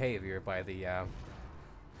unholy behavior by the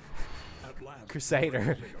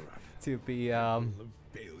Crusader to be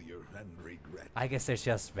I guess they're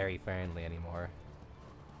just very friendly anymore.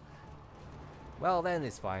 Well, then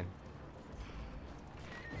it's fine.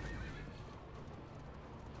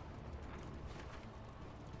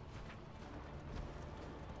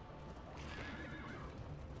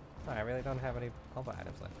 I really don't have any combat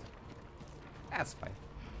items left. That's fine.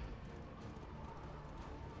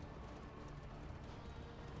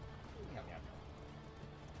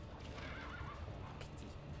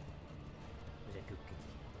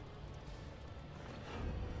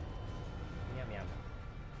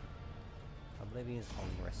 Oblivion's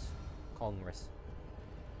Congress.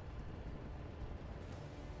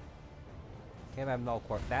 Can't have no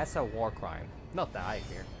court. That's a war crime. Not die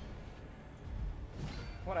here.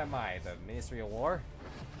 What am I? The Ministry of War?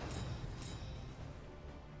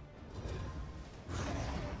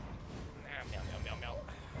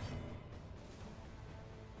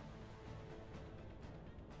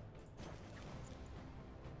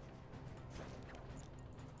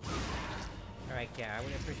 yeah, I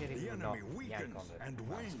would appreciate if The you would not enemy yank weakens on the and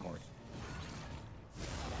mouse wanes. cord.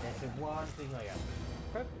 That's the one thing I got.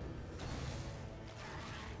 Prep.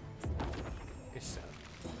 Good stuff.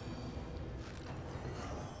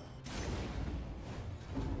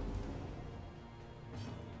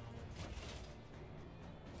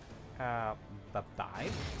 The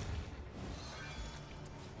dive?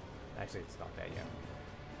 Actually, it's not that yet.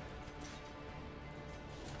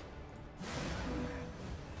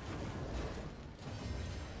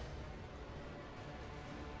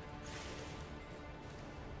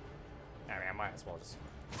 I mean, I might as well just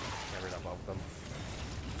get rid of both of them.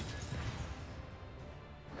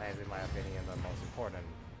 That is, in my opinion, the most important.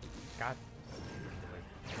 God.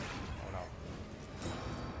 Oh no.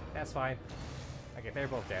 That's fine. Okay, they're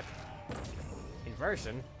both dead.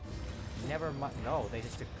 Inversion? Never mind. No, they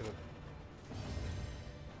just took.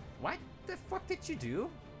 What the fuck did you do?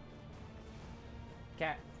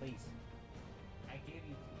 Cat, please. I gave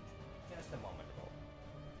you food just a moment ago.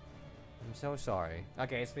 I'm so sorry.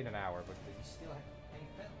 Okay, it's been an hour, but you still have.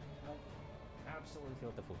 I absolutely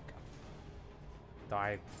filled the food cup. Though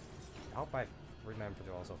I hope I remember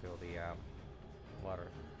to also fill the water.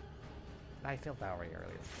 I filled that already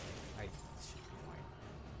earlier. I should be fine.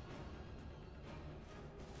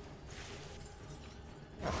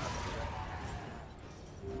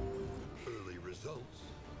 Early results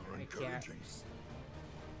are encouraging.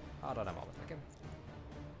 Hold on a moment, okay?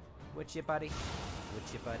 Would you, buddy?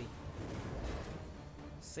 Would you, buddy?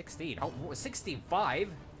 16. Oh, 16.5?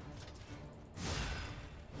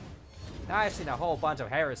 Now, I've seen a whole bunch of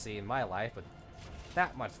heresy in my life, but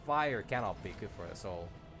that much fire cannot be good for the soul.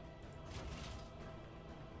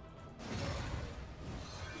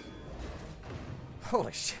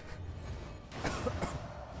 Holy shit.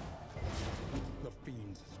 The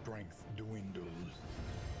fiend's strength dwindles.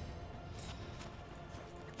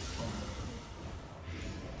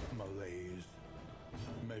 Malaise,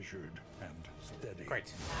 measured and steady.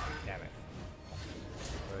 Great. Damn it.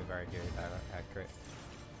 Really very good. Accurate.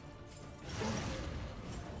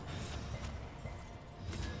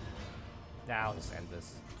 Now I'll just end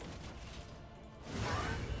this.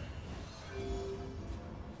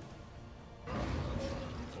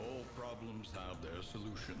 All problems have their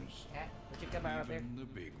solutions. Cat, would you come out of there? Even the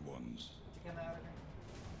big ones. Would you come out of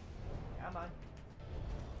here? Come on.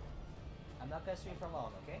 I'm not gonna stream for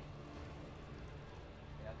long, okay?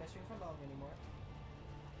 You're not gonna stream for long anymore.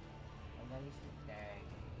 I'm gonna stream. Dang.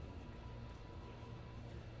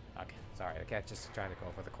 Okay, sorry, the cat's just trying to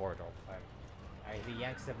go for the corridor plan. If he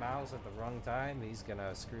yanks the mouse at the wrong time, he's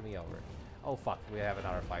gonna screw me over. Oh fuck, we have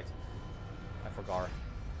another fight. I forgot.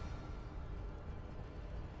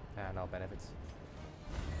 Ah, no benefits.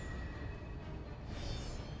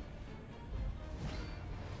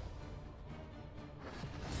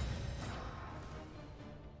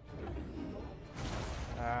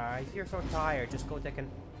 If you're so tired, just go take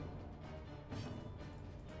an...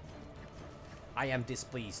 I am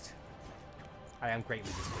displeased. I am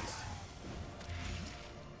greatly displeased.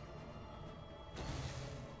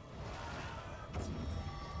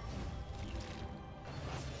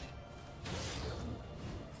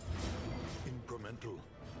 Incremental,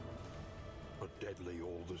 but deadly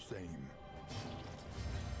all the same.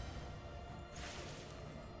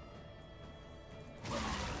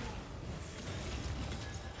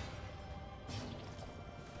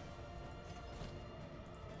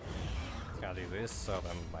 Gotta do this so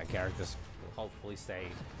then my characters will hopefully stay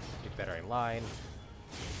better in line.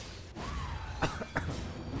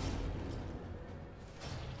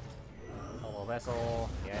 Hollow vessel.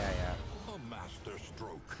 Yeah. A master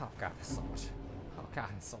stroke. Oh god, there's so much. Oh god,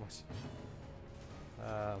 there's so much.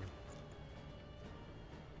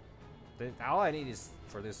 All I need is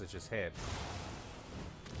for this to just hit.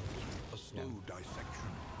 A slow dissection.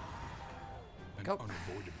 An Go.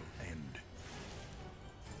 unavoidable end.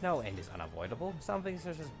 No end is unavoidable. Some things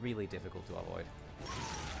are just really difficult to avoid.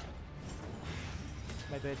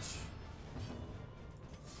 My bitch.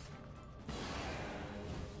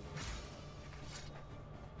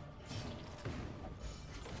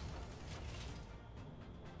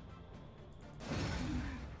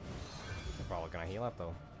 They're probably gonna heal up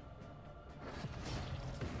though.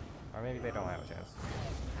 Or maybe they don't have a chance.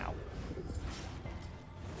 Ow.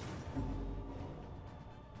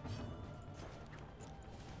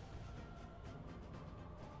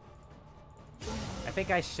 I think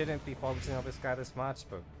I shouldn't be focusing on this guy this much,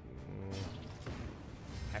 but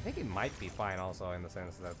I think it might be fine also in the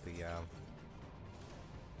sense that the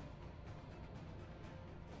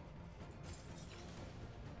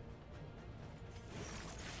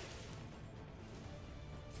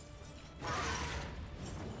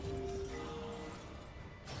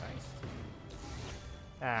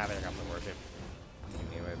Ah, there comes the worship. You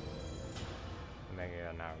knew it. And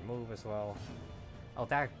then now remove as well. Oh,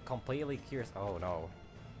 that completely cures. Oh no.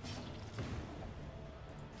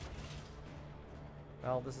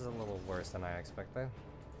 Well, this is a little worse than I expected.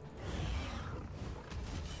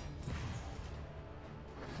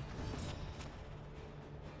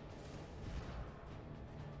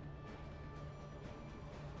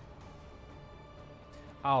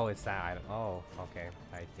 Oh, it's that item. Oh, okay.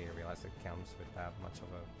 I didn't realize it comes with that much of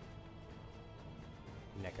a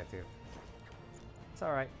negative. It's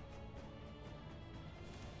alright.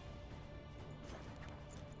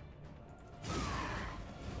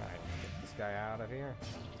 Alright, get this guy out of here.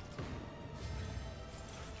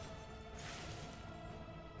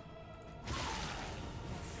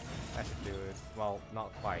 That should do it. Well,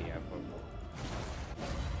 not quite yet, but...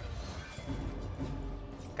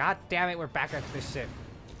 God damn it, we're back at this shit.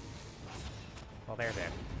 Well, they're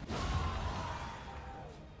dead.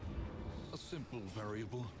 A simple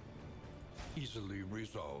variable, easily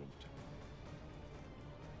resolved.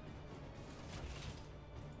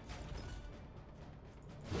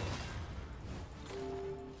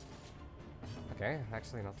 Okay,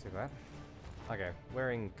 actually not too bad. Okay,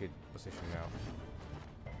 we're in good position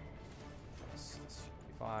now. This should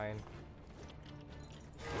be fine.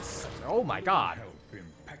 Oh my god! Help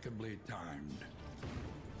impeccably timed.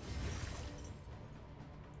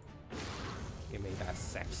 Give me that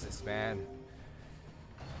sepsis, man.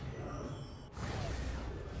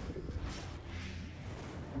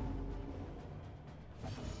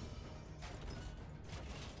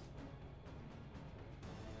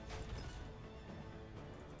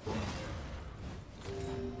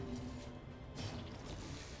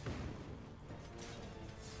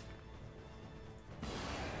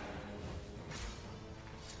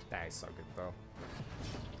 That is so good, though.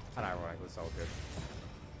 And ironically, so good.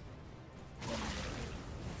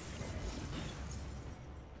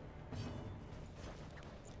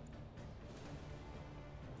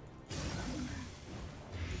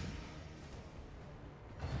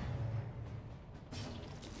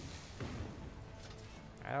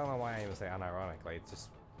 I don't know why I even say unironically, it's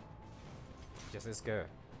just as good.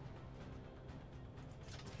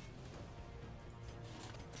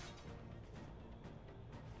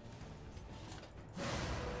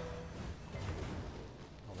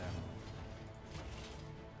 Hold on.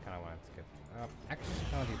 Kinda wanted to get actually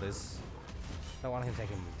I'll do this. Don't want him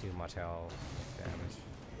taking too much health damage.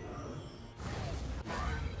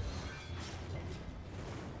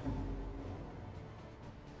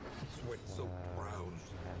 Sweat-soaked brows,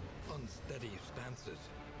 unsteady stances.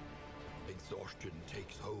 Exhaustion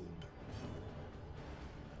takes hold.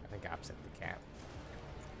 I think I upset the cat.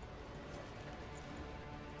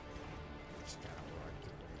 Just gotta work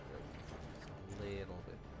it a little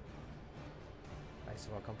bit. I just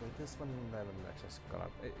want to complete this one, and then I'm just gonna.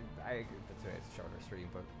 It's a shorter stream,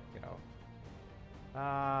 but you know.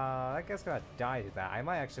 I guess gonna die to that. I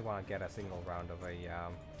might actually want to get a single round of a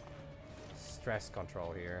stress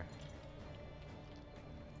control here.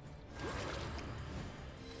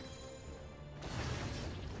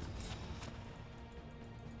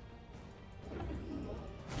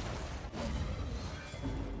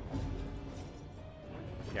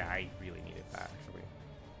 Yeah, I really needed that actually.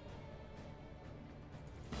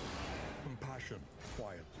 Compassion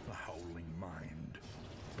quiets the howling mind.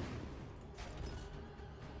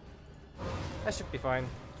 That should be fine.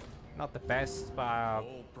 Not the best, but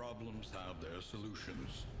All problems have their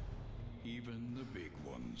solutions, even the big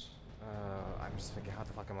ones. I'm just thinking, how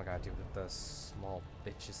the fuck am I gonna do with the small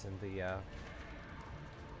bitches in the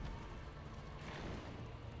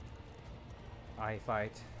eye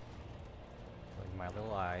fight? Like my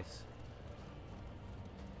little eyes.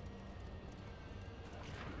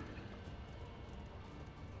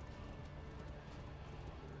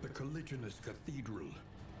 The colliginous cathedral,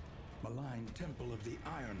 malign temple of the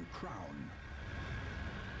Iron Crown.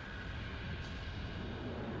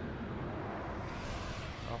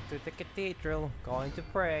 Off to the cathedral, going to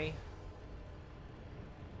pray.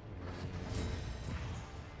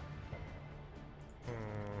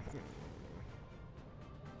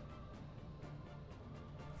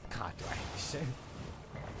 God, do I hate this shit?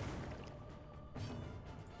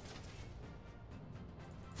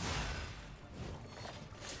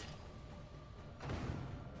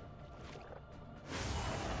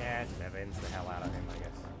 Yeah, just evens the hell out of him, I guess.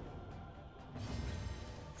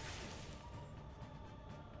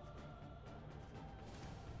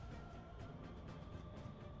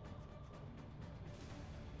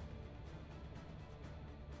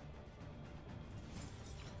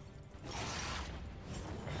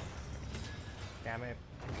 Damn it.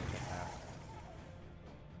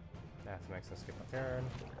 That makes us skip a turn.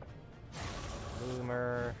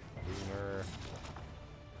 Bloomer.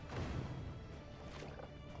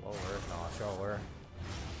 Glower, no, shower.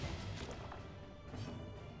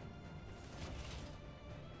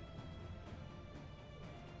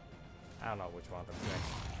 I don't know which one of them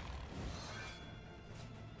next.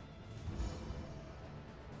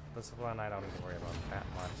 This one I don't need to worry about that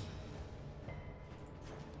much.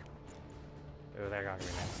 Oh, they're gonna be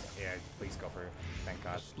next. Yeah, please go through. Thank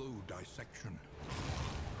God. A slow dissection.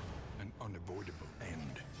 An unavoidable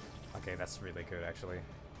end. Okay, that's really good actually.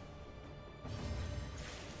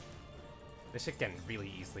 This shit can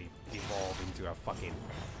really easily evolve into a fucking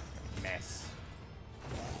mess.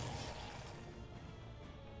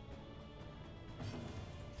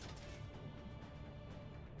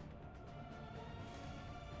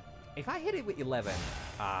 If I hit it with 11,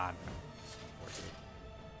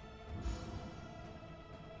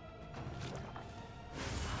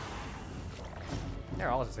 they're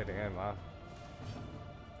all just hitting him, huh?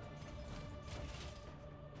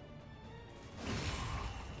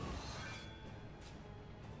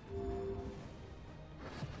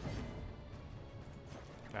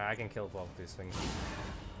 I can kill both these things.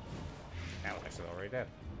 That was actually already dead.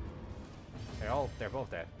 They're both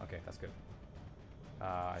dead. Okay, that's good.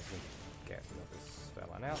 I should get rid of this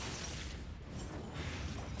fella now.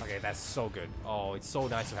 Okay, that's so good. Oh, it's so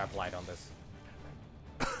nice to have light on this.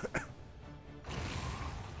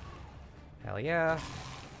 Hell yeah.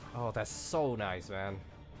 Oh, that's so nice, man.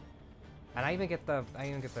 And I even get the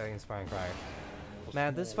inspiring cry.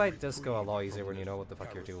 Man, this fight does go a lot easier when you know what the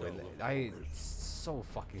fuck you're doing. I so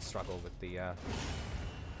fucking struggled with the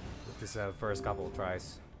with this first couple of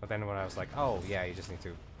tries. But then when I was like, oh yeah, you just need to,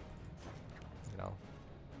 you know.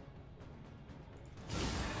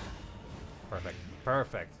 Perfect.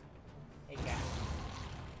 Perfect. Hey, guys.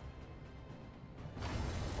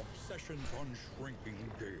 Obsessions on shrinking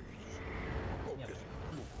gaze. Focus.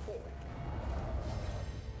 Move forward.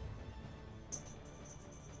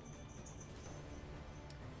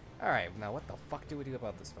 Alright, now what the fuck do we do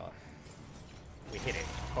about this fella? We hit it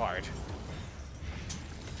hard.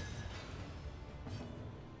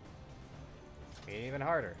 Even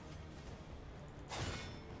harder.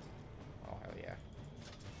 Oh, hell yeah.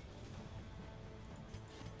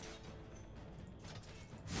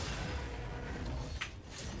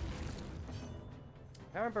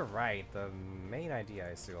 If I remember right, the main idea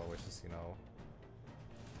is to always just, you know...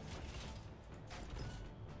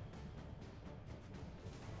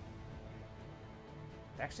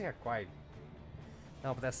 They actually are quite...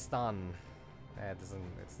 No, but that's stun. It doesn't...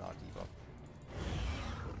 It's not debuff.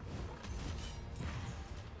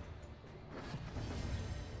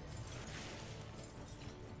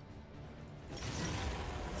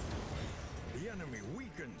 The enemy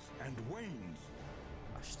weakens and wanes.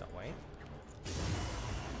 Gosh, don't wait.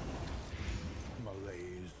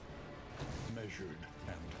 Malaise. Measured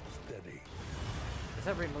and steady. Does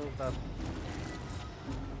that remove the...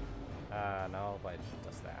 no, but it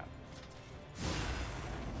does that.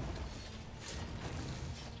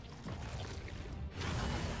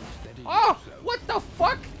 Steady Oh! yourself. What the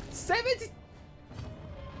fuck? 70...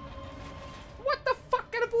 What the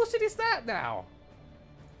fuck kind of bullshit is that now?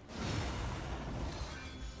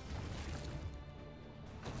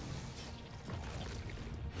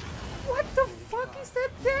 What the fuck is that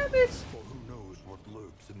damage? For who knows what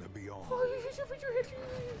lurks in the beyond.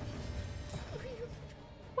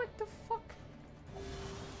 What the fuck?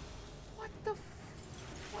 What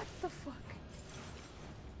the fuck?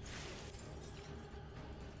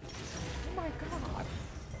 Oh my god.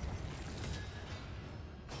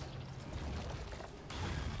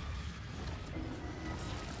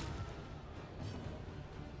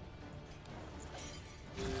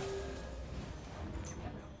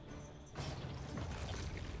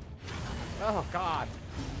 Oh god.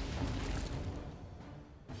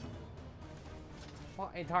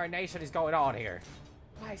 What entire nation is going on here?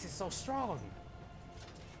 Why is it so strong?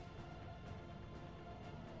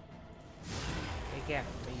 Hey,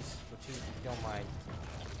 Gavin, please, would you don't mind?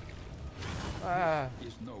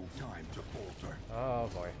 Is no time to falter. Oh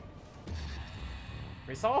boy.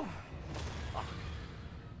 Resolve? Fuck.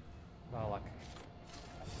 No luck.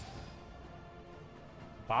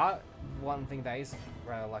 But one thing that is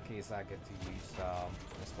rather lucky is I get to use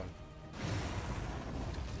this one.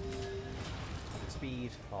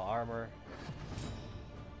 Speed, all armor.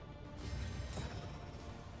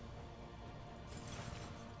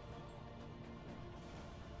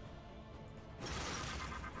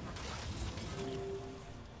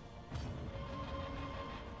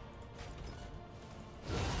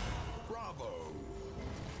 Bravo.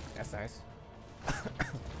 That's nice.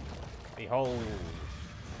 Behold,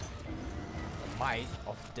 the might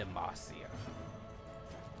of Demacia.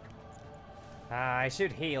 I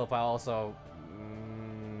should heal, but also,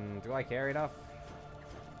 do I care enough?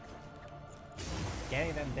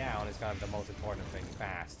 Getting them down is kind of the most important thing.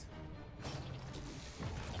 Fast.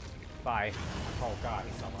 Bye. Oh god,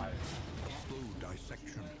 he's alive. Slow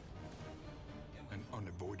dissection. An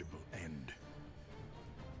unavoidable end.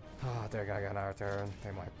 Oh, they're gonna get our turn.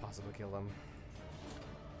 They might possibly kill them.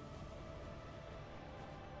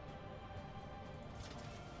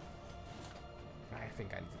 I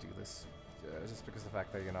think I need to do this. Just because of the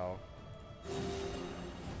fact that, you know...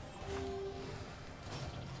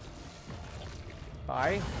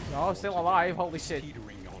 Bye. No, still alive. Holy shit.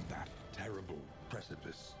 Teetering on that terrible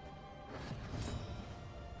precipice.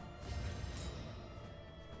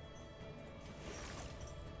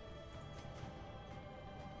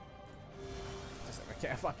 Just, I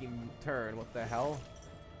can't fucking turn. What the hell?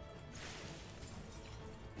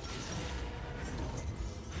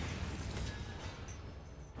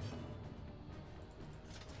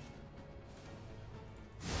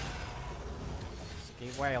 Just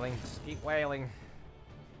keep wailing. Just keep wailing.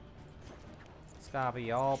 It's gonna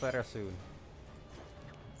be all better soon.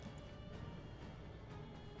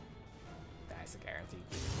 That's a guarantee.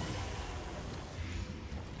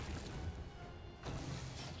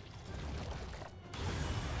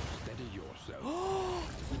 Steady yourself.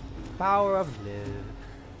 Power of live.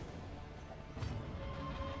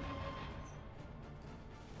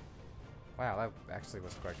 Wow, that actually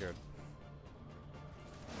was quite good.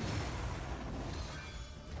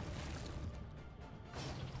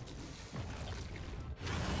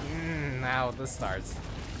 Now this starts.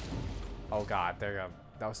 Oh god, there you go.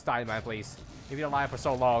 No, Steinman, please. You've been alive for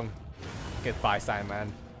so long. Goodbye,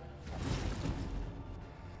 Steinman.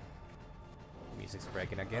 Music's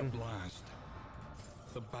breaking again. At last,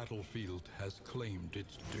 the battlefield has claimed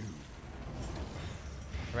its due.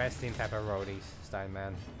 Rest in pepperonis,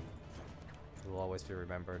 Steinman. You will always be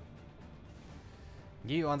remembered.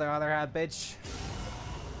 You, on the other hand, bitch.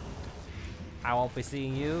 I won't be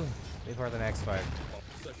seeing you before the next fight.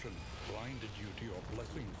 Obsession blinded you to your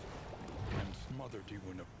blessings and smothered you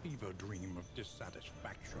in a fever dream of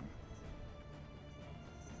dissatisfaction.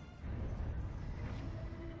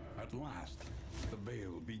 At last, the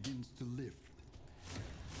veil begins to lift.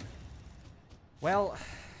 Well,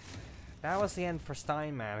 that was the end for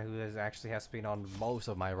Steinman, who actually has been on most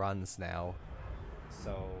of my runs now.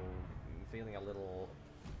 So, I'm feeling a little...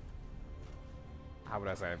 How would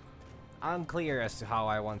I say? Unclear as to how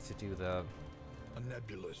I want to do the... A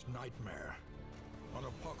nebulous nightmare. An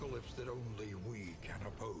apocalypse that only we can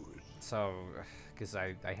oppose. So, because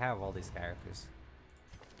I have all these characters.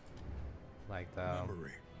 Like the...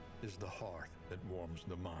 Memory is the heart that warms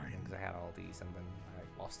the mind. Because I had all these and then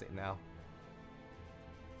I lost it now.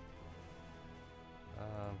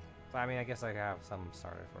 But I mean, I guess I have some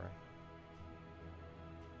started for it.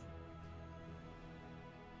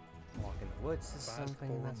 Walk in the woods is Fast something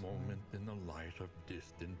for that's a moment in the light of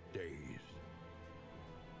distant days.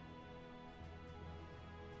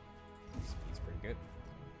 Speed's pretty good.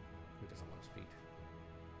 Who doesn't love speed?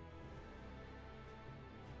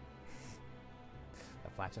 The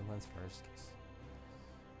Flatchen lens first.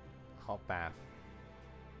 Hot bath.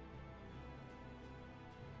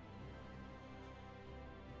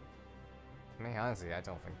 I mean, honestly, I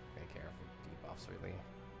don't think they care for debuffs, really.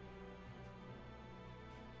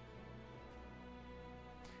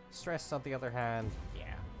 Stress, on the other hand,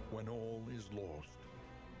 yeah. When all is lost,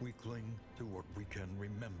 we cling to what we can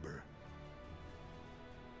remember.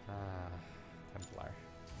 Templar.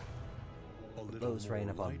 A little Blows rain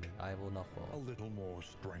more upon light, me, I will not a fall. little more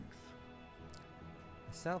strength.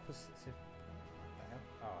 Self is...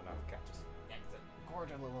 Oh no, I can't just yank the cord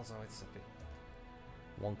a little, so it's a bit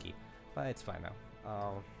wonky. But it's fine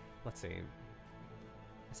now. Let's see.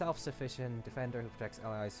 Self-sufficient defender who protects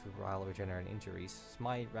allies while regenerating injuries.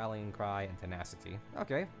 Smite, rallying cry, and tenacity.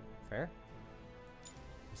 Okay, fair.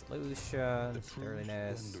 Resolution, The true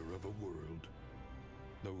sturdiness. splendor of a world.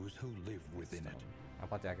 Those who live within it. How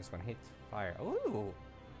about daggers when hit? Fire. Ooh,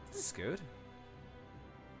 this is good.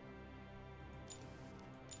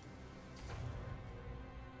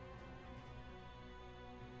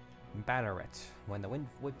 Banneret. When the wind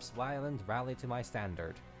whips violent, rally to my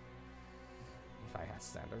standard. If I had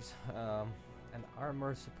standards. An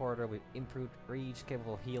armor supporter with improved reach,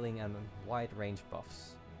 capable of healing, and wide range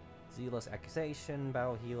buffs. Zealous accusation,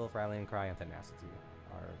 battle heal, rallying cry, and tenacity.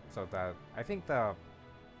 So that I think the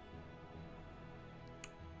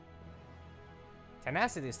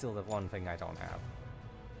tenacity is still the one thing I don't have.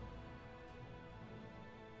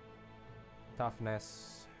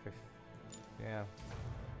 Toughness, Yeah.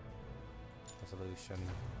 Resolution.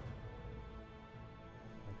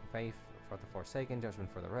 Faith for the Forsaken,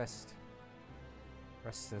 Judgment for the rest.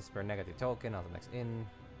 Resistance per negative token on the next in.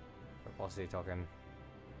 For positive token.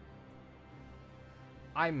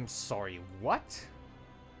 I'm sorry, what?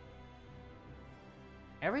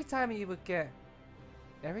 Every time you get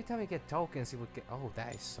tokens, you would get. Oh,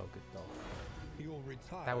 that is so good though. He'll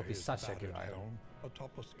retire That would be his such a good battered item. helm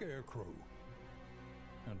atop a scarecrow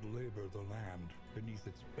and labor the land beneath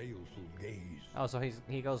its baleful gaze. Oh, so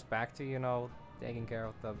he goes back to, you know, taking care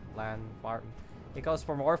of the land farm. He goes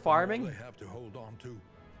for more farming. The more they have to hold on to,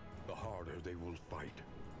 the harder they will fight.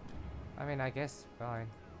 I mean, I guess fine.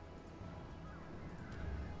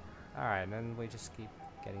 All right, and then we just keep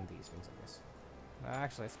getting these things, I guess.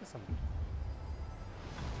 Actually, let's get some.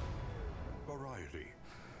 Variety.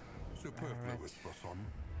 Superfluous for some.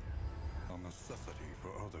 A necessity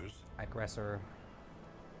for others. Aggressor.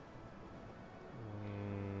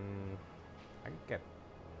 I can get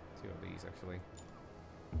 2 of these actually.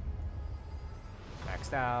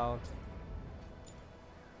 Maxed out.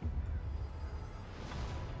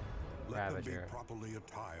 Let them be Ravager. properly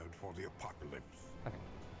attired for the apocalypse. Okay.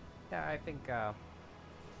 Yeah, I think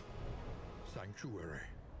Sanctuary.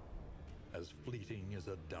 As fleeting as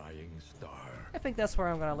a dying star. I think that's where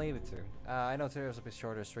I'm gonna leave it to. I know today was a bit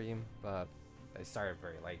shorter stream, but I started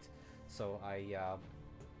very late, so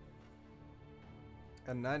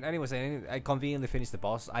and anyways, I conveniently finished the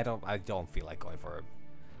boss. I don't feel like going for a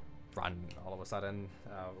run all of a sudden.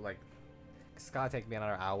 Like it's gonna take me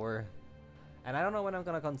another hour, and I don't know when I'm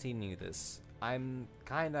gonna continue this. I'm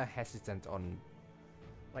kind of hesitant on.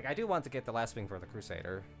 Like I do want to get the last wing for the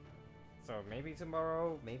Crusader. So maybe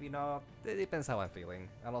tomorrow, maybe not. It depends how I'm feeling,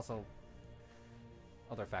 and also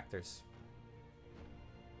other factors.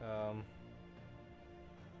 Like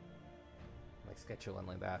schedule and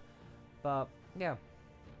like that. But yeah,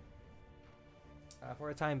 for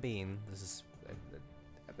the time being, this is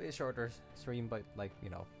a bit shorter stream, but like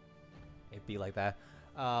you know, it'd be like that.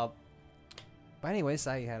 But anyways,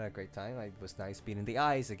 I had a great time. It was nice being in the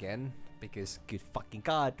ice again because good fucking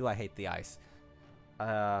god, do I hate the ice.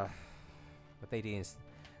 But they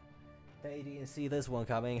didn't see this one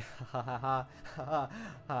coming. Ha ha ha ha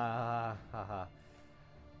ha ha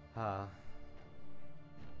ha.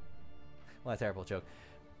 What a terrible joke.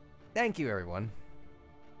 Thank you everyone.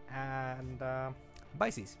 And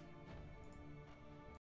bye, C's.